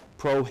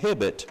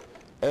prohibit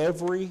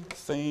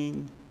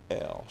everything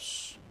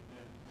else.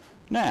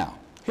 Now,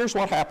 here's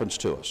what happens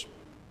to us.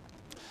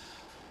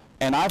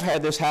 And I've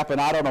had this happen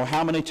I don't know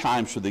how many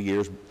times through the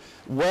years.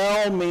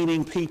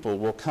 Well-meaning people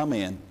will come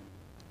in,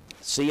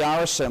 see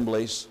our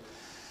assemblies,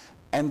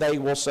 and they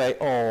will say,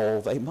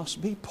 oh, they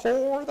must be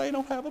poor, they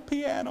don't have a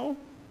piano.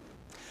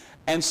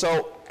 And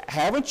so,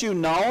 haven't you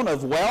known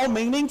of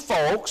well-meaning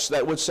folks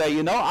that would say,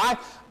 you know,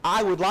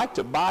 I would like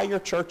to buy your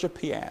church a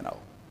piano.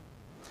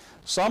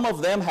 Some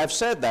of them have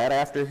said that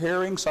after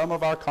hearing some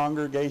of our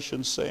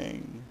congregations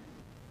sing.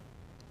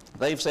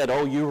 They've said,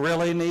 oh, you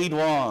really need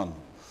one.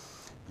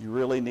 You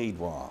really need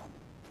one.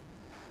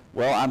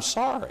 Well, I'm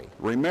sorry.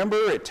 Remember,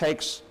 it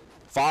takes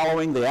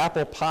following the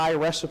apple pie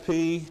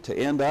recipe to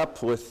end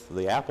up with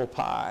the apple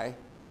pie.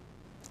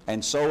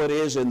 And so it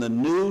is in the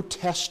New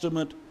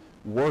Testament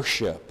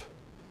worship.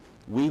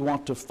 We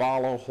want to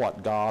follow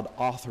what God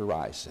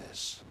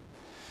authorizes.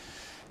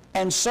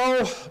 And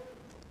so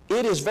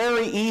it is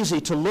very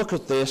easy to look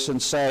at this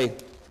and say,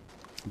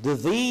 do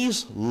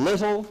these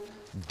little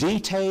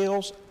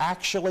details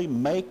actually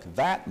make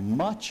that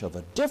much of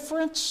a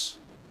difference?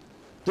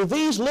 Do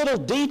these little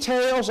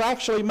details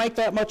actually make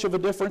that much of a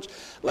difference?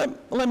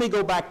 Let me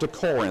go back to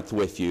Corinth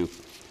with you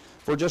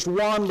for just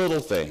one little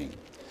thing.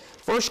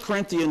 1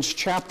 Corinthians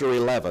chapter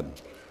 11.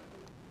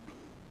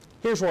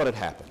 Here's what had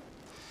happened.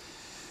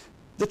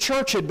 The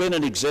church had been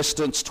in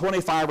existence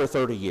 25 or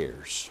 30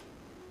 years.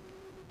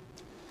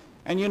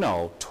 And you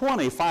know,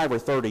 25 or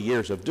 30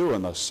 years of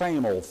doing the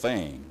same old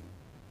thing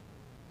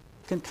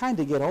can kind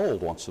of get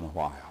old once in a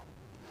while.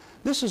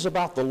 This is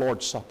about the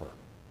Lord's Supper.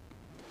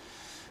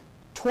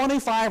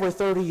 25 or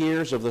 30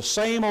 years of the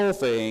same old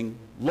thing,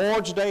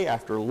 Lord's Day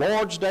after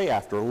Lord's Day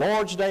after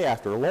Lord's Day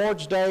after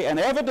Lord's Day, and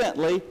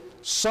evidently,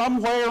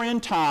 somewhere in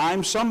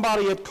time,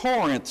 somebody at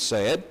Corinth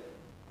said,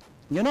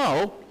 you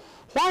know,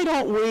 why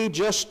don't we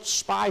just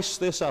spice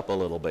this up a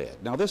little bit?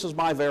 Now, this is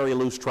my very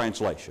loose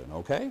translation,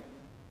 okay?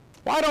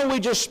 Why don't we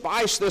just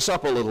spice this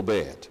up a little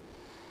bit?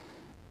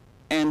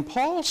 And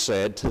Paul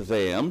said to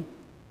them,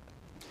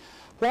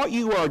 what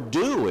you are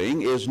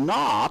doing is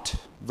not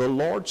the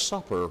Lord's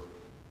Supper.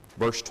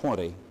 Verse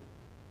 20.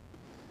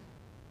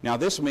 Now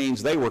this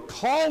means they were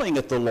calling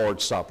it the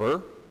Lord's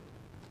Supper,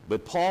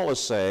 but Paul is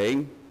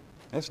saying,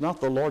 it's not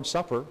the Lord's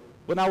Supper.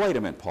 But now wait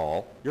a minute,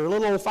 Paul. You're a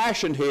little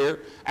old-fashioned here.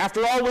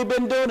 After all, we've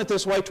been doing it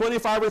this way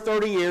 25 or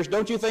 30 years.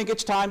 Don't you think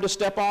it's time to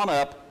step on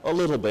up a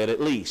little bit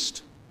at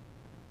least?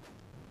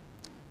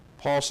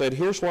 Paul said,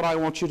 here's what I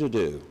want you to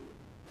do.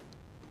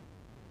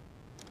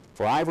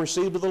 For I have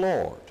received of the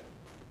Lord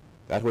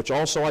that which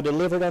also I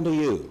delivered unto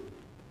you,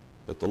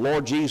 that the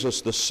Lord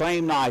Jesus, the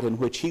same night in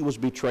which he was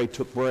betrayed,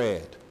 took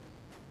bread.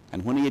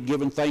 And when he had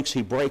given thanks,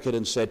 he brake it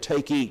and said,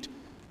 take, eat.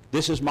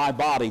 This is my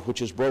body,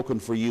 which is broken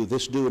for you.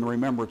 This do in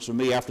remembrance of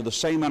me. After the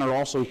same manner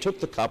also he took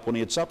the cup when he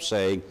had supped,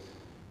 saying,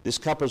 this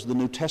cup is the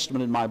New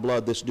Testament in my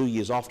blood. This do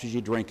ye as oft as ye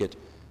drink it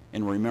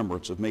in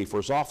remembrance of me. For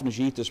as often as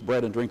ye eat this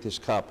bread and drink this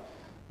cup,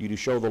 you do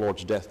show the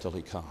Lord's death till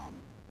he come.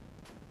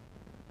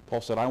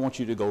 Paul said, I want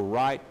you to go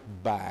right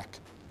back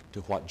to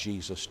what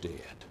Jesus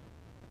did.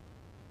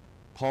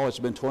 Paul, it's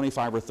been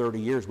 25 or 30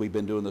 years we've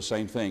been doing the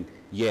same thing.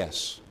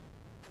 Yes,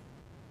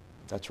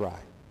 that's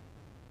right.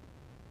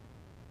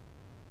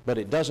 But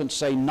it doesn't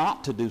say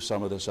not to do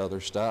some of this other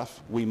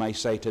stuff. We may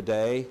say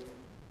today,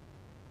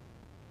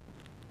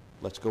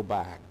 let's go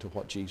back to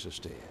what Jesus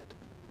did.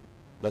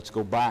 Let's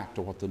go back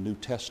to what the New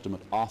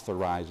Testament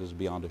authorizes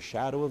beyond a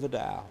shadow of a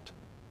doubt.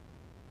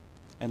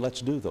 And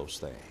let's do those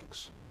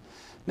things.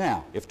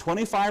 Now, if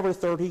 25 or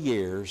 30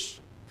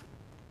 years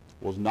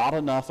was not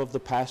enough of the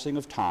passing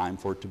of time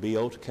for it to be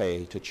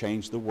okay to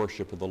change the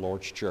worship of the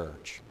Lord's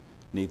church,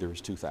 neither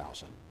is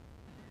 2000.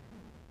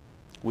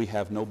 We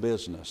have no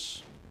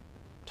business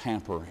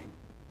tampering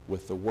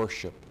with the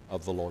worship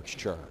of the Lord's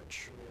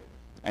church.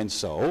 And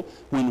so,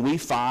 when we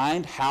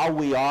find how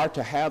we are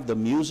to have the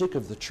music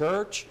of the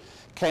church,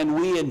 can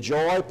we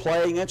enjoy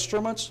playing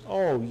instruments?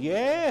 Oh,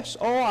 yes.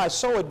 Oh, I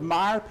so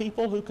admire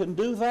people who can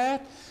do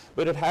that,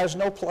 but it has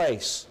no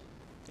place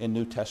in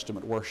New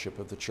Testament worship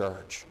of the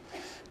church.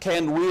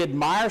 Can we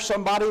admire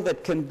somebody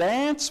that can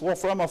dance? Well,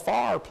 from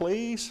afar,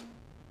 please.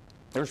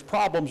 There's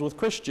problems with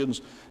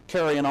Christians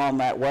carrying on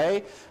that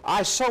way.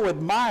 I so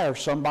admire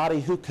somebody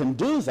who can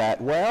do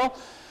that. Well,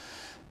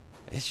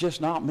 it's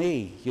just not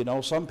me. You know,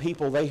 some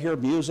people, they hear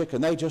music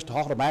and they just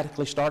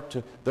automatically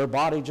their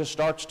body just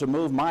starts to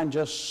move. Mine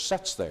just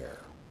sits there.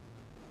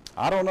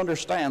 I don't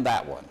understand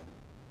that one.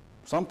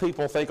 Some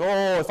people think,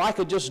 oh, if I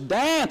could just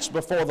dance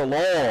before the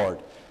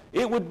Lord,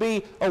 it would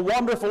be a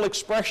wonderful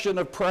expression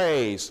of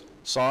praise.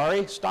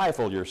 Sorry,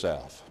 stifle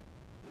yourself.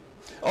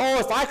 Oh,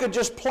 if I could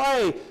just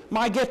play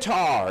my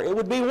guitar, it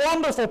would be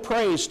wonderful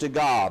praise to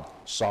God.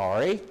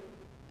 Sorry,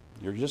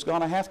 you're just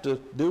going to have to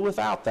do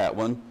without that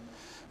one.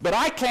 But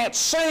I can't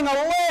sing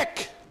a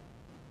lick.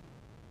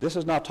 This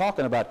is not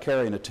talking about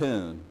carrying a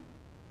tune.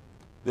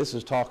 This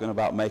is talking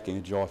about making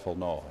a joyful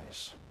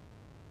noise,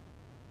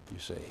 you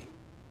see.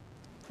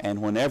 And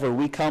whenever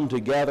we come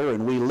together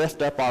and we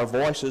lift up our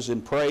voices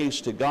in praise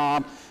to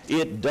God,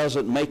 it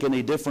doesn't make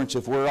any difference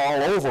if we're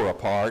all over a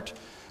part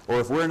or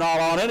if we're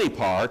not on any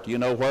part. You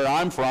know, where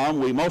I'm from,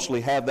 we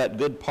mostly have that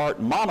good part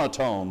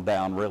monotone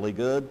down really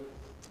good,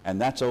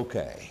 and that's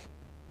okay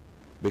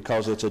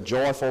because it's a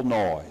joyful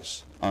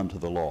noise unto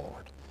the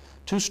Lord.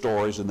 2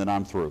 stories and then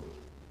I'm through.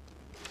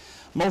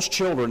 Most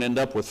children end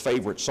up with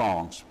favorite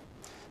songs.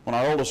 When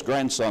our oldest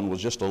grandson was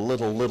just a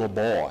little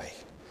boy,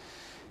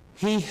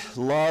 he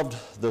loved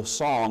the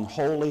song,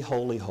 Holy,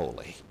 Holy,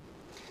 Holy.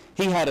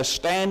 He had a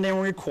standing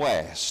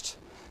request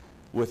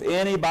with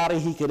anybody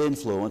he could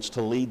influence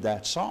to lead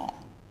that song.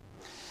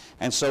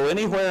 And so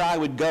anywhere I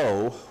would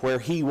go where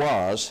he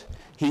was,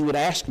 he would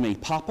ask me,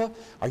 Papa,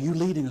 are you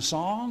leading a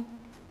song?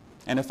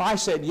 And if I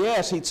said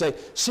yes, he'd say,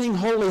 sing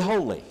Holy,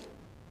 Holy.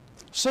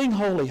 Sing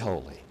Holy,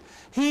 Holy.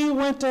 He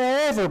went to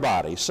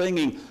everybody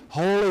singing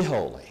Holy,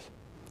 Holy.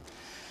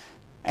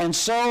 And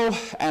so,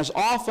 as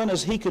often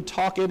as he could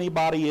talk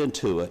anybody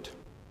into it,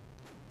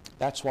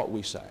 that's what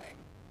we sang.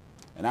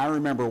 And I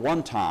remember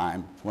one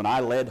time when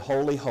I led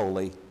Holy,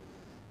 Holy,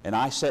 and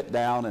I sat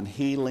down and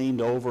he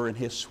leaned over in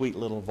his sweet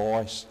little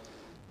voice,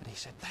 and he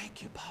said,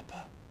 thank you,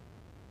 Papa.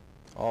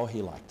 Oh,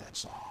 he liked that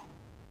song.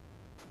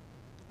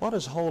 What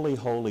does Holy,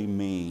 Holy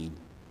mean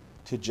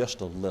to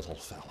just a little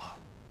fella?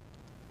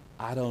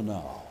 I don't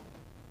know.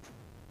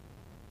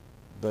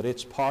 But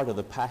it's part of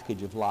the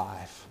package of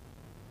life.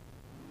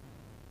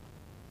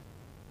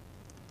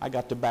 I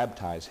got to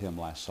baptize him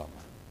last summer.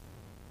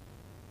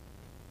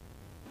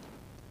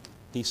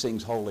 He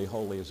sings Holy,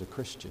 Holy as a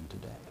Christian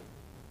today.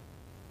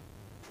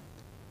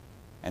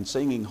 And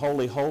singing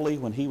Holy, Holy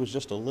when he was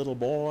just a little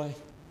boy,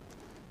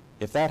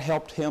 if that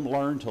helped him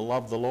learn to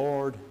love the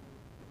Lord,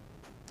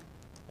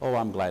 Oh,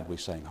 I'm glad we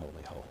sang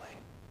Holy, Holy.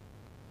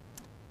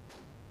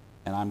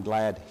 And I'm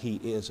glad he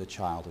is a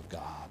child of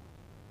God.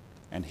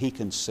 And he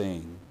can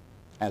sing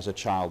as a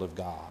child of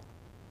God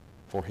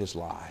for his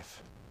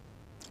life.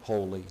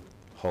 Holy,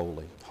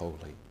 holy,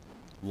 holy,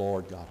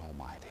 Lord God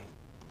Almighty.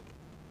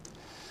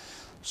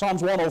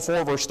 Psalms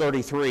 104 verse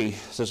 33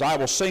 says, I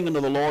will sing unto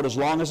the Lord as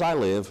long as I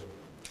live.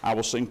 I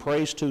will sing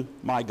praise to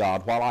my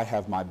God while I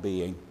have my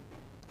being.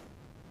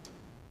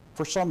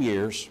 For some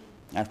years,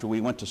 after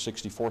we went to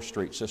 64th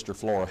Street, Sister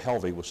Flora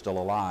Helvey was still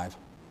alive.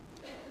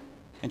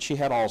 And she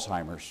had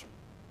Alzheimer's.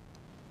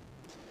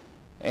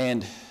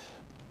 And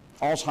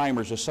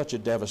Alzheimer's is such a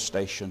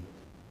devastation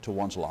to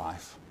one's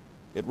life.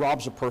 It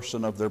robs a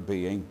person of their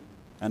being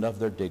and of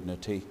their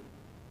dignity.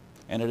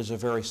 And it is a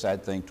very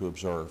sad thing to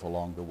observe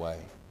along the way.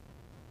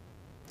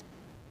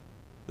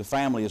 The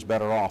family is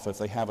better off if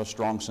they have a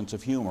strong sense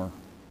of humor,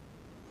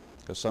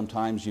 because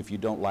sometimes if you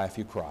don't laugh,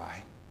 you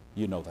cry.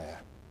 You know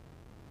that.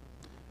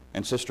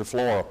 And Sister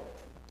Flora,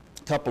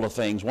 a couple of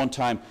things. One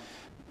time,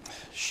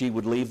 she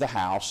would leave the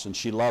house, and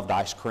she loved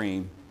ice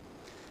cream.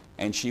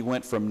 And she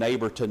went from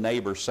neighbor to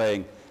neighbor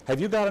saying, have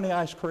you got any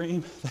ice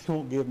cream? They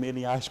won't give me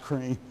any ice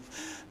cream.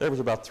 There was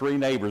about 3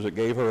 neighbors that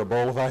gave her a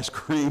bowl of ice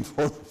cream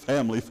before the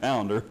family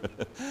found her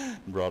and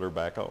brought her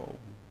back home.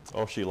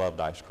 Oh, she loved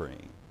ice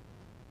cream.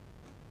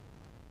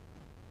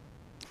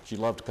 She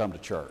loved to come to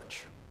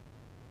church.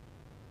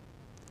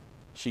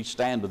 She'd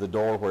stand at the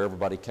door where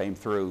everybody came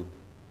through,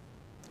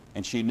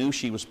 and she knew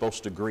she was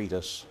supposed to greet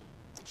us.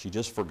 She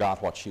just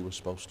forgot what she was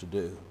supposed to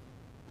do.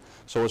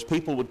 So as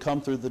people would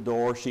come through the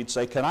door, she'd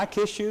say, can I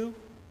kiss you?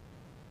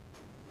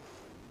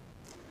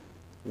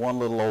 One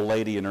little old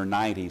lady in her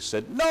 90s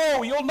said,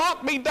 no, you'll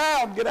knock me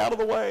down. Get out of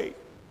the way.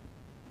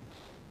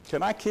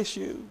 Can I kiss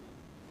you?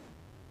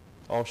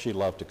 Oh, she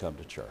loved to come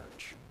to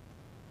church.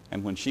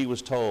 And when she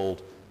was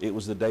told it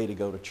was the day to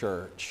go to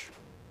church,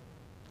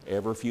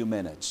 every few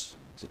minutes,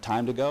 is it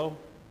time to go?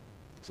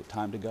 Is it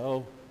time to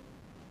go?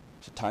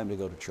 Is it time to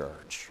go to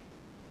church?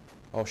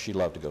 Oh, she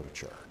loved to go to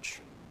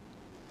church.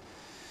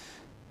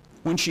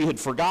 When she had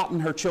forgotten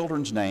her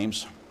children's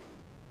names,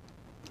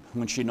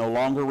 when she no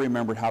longer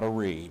remembered how to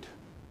read,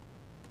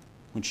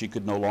 when she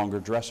could no longer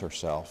dress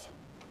herself,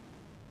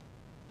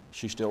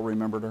 she still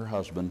remembered her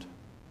husband,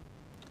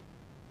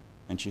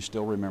 and she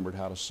still remembered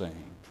how to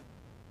sing.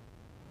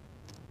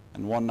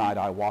 And one night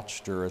I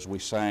watched her as we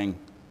sang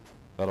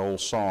that old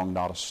song,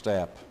 Not a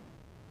Step.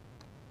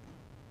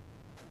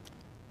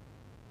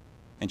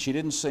 And she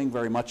didn't sing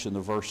very much in the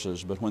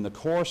verses, but when the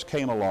chorus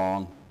came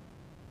along,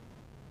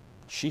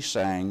 she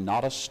sang,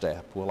 not a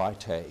step will I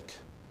take.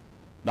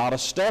 Not a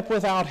step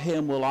without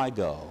him will I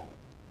go.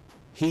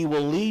 He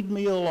will lead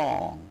me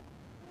along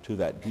to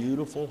that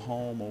beautiful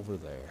home over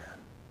there.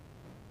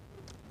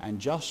 And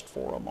just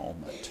for a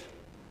moment,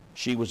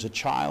 she was a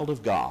child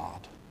of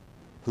God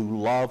who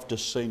loved to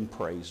sing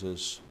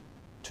praises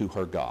to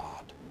her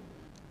God.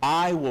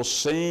 I will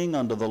sing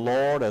unto the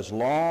Lord as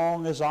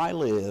long as I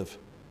live.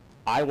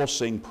 I will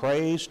sing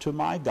praise to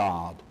my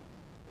God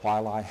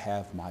while I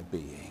have my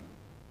being.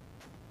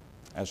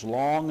 As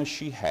long as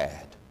she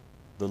had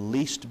the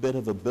least bit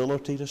of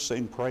ability to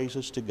sing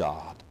praises to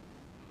God,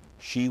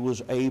 she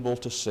was able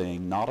to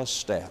sing, not a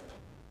step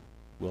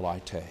will I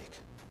take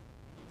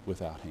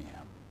without him.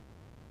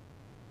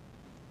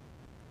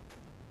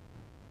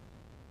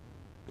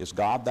 Is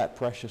God that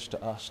precious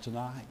to us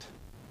tonight?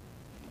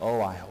 Oh,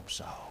 I hope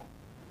so.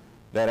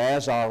 That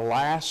as our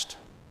last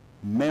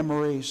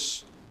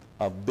memories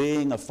of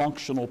being a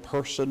functional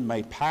person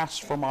may pass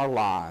from our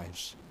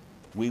lives,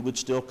 we would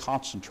still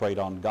concentrate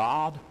on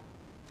God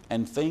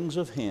and things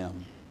of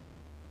him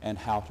and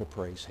how to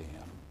praise him.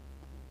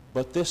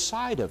 But this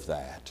side of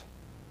that,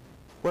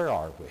 where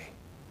are we?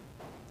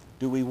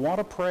 Do we want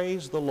to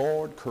praise the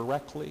Lord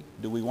correctly?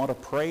 Do we want to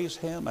praise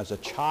him as a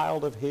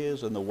child of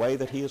his in the way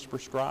that he has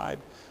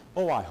prescribed?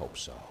 Oh, I hope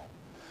so.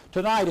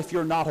 Tonight, if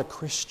you're not a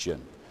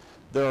Christian,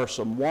 there are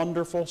some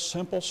wonderful,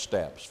 simple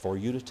steps for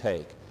you to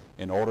take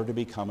in order to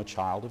become a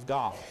child of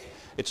God.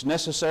 It's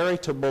necessary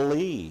to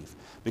believe,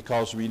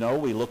 because we know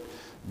we looked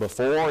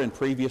before in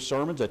previous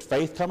sermons that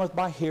faith cometh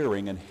by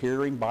hearing, and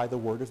hearing by the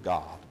Word of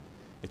God.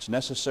 It's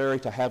necessary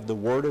to have the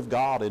Word of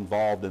God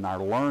involved in our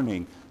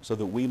learning so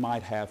that we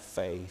might have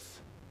faith.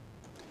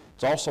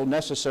 It's also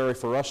necessary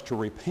for us to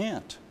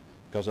repent,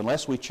 because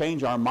unless we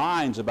change our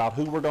minds about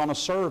who we're going to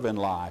serve in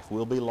life,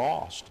 we'll be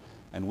lost.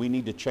 And we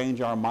need to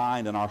change our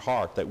mind and our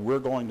heart that we're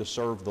going to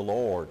serve the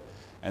Lord.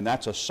 And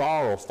that's a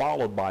sorrow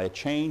followed by a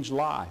changed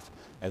life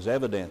as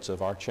evidence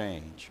of our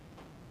change.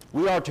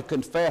 We are to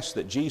confess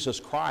that Jesus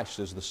Christ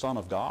is the Son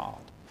of God,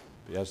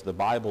 as the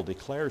Bible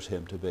declares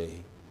him to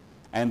be.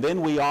 And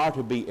then we are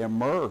to be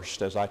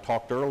immersed, as I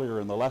talked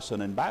earlier in the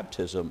lesson, in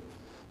baptism,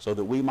 so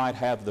that we might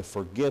have the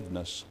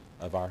forgiveness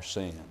of our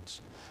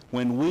sins.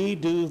 When we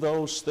do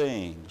those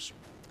things,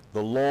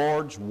 the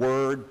Lord's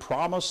Word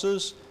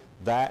promises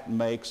that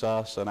makes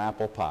us an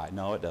apple pie.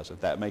 No, it doesn't.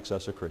 That makes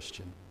us a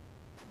Christian.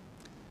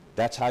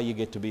 That's how you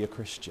get to be a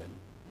Christian,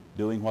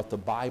 doing what the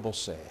Bible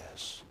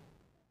says.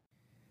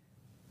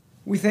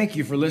 We thank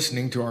you for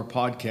listening to our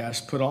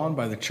podcast put on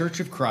by the Church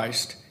of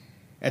Christ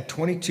at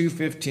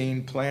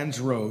 2215 Plans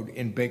Road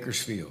in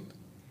Bakersfield.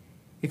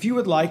 If you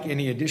would like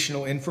any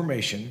additional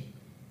information,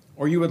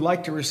 or you would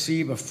like to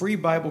receive a free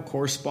Bible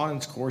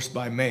correspondence course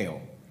by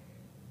mail,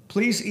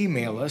 please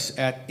email us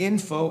at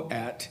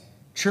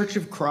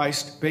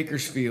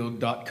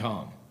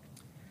info@churchofchristbakersfield.com.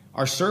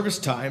 Our service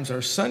times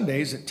are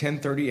Sundays at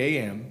 10:30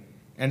 a.m.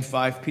 and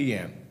 5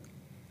 p.m.,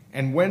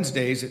 and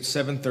Wednesdays at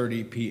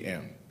 7:30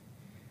 p.m.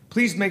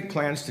 Please make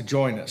plans to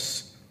join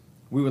us.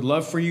 We would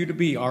love for you to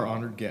be our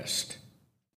honored guest.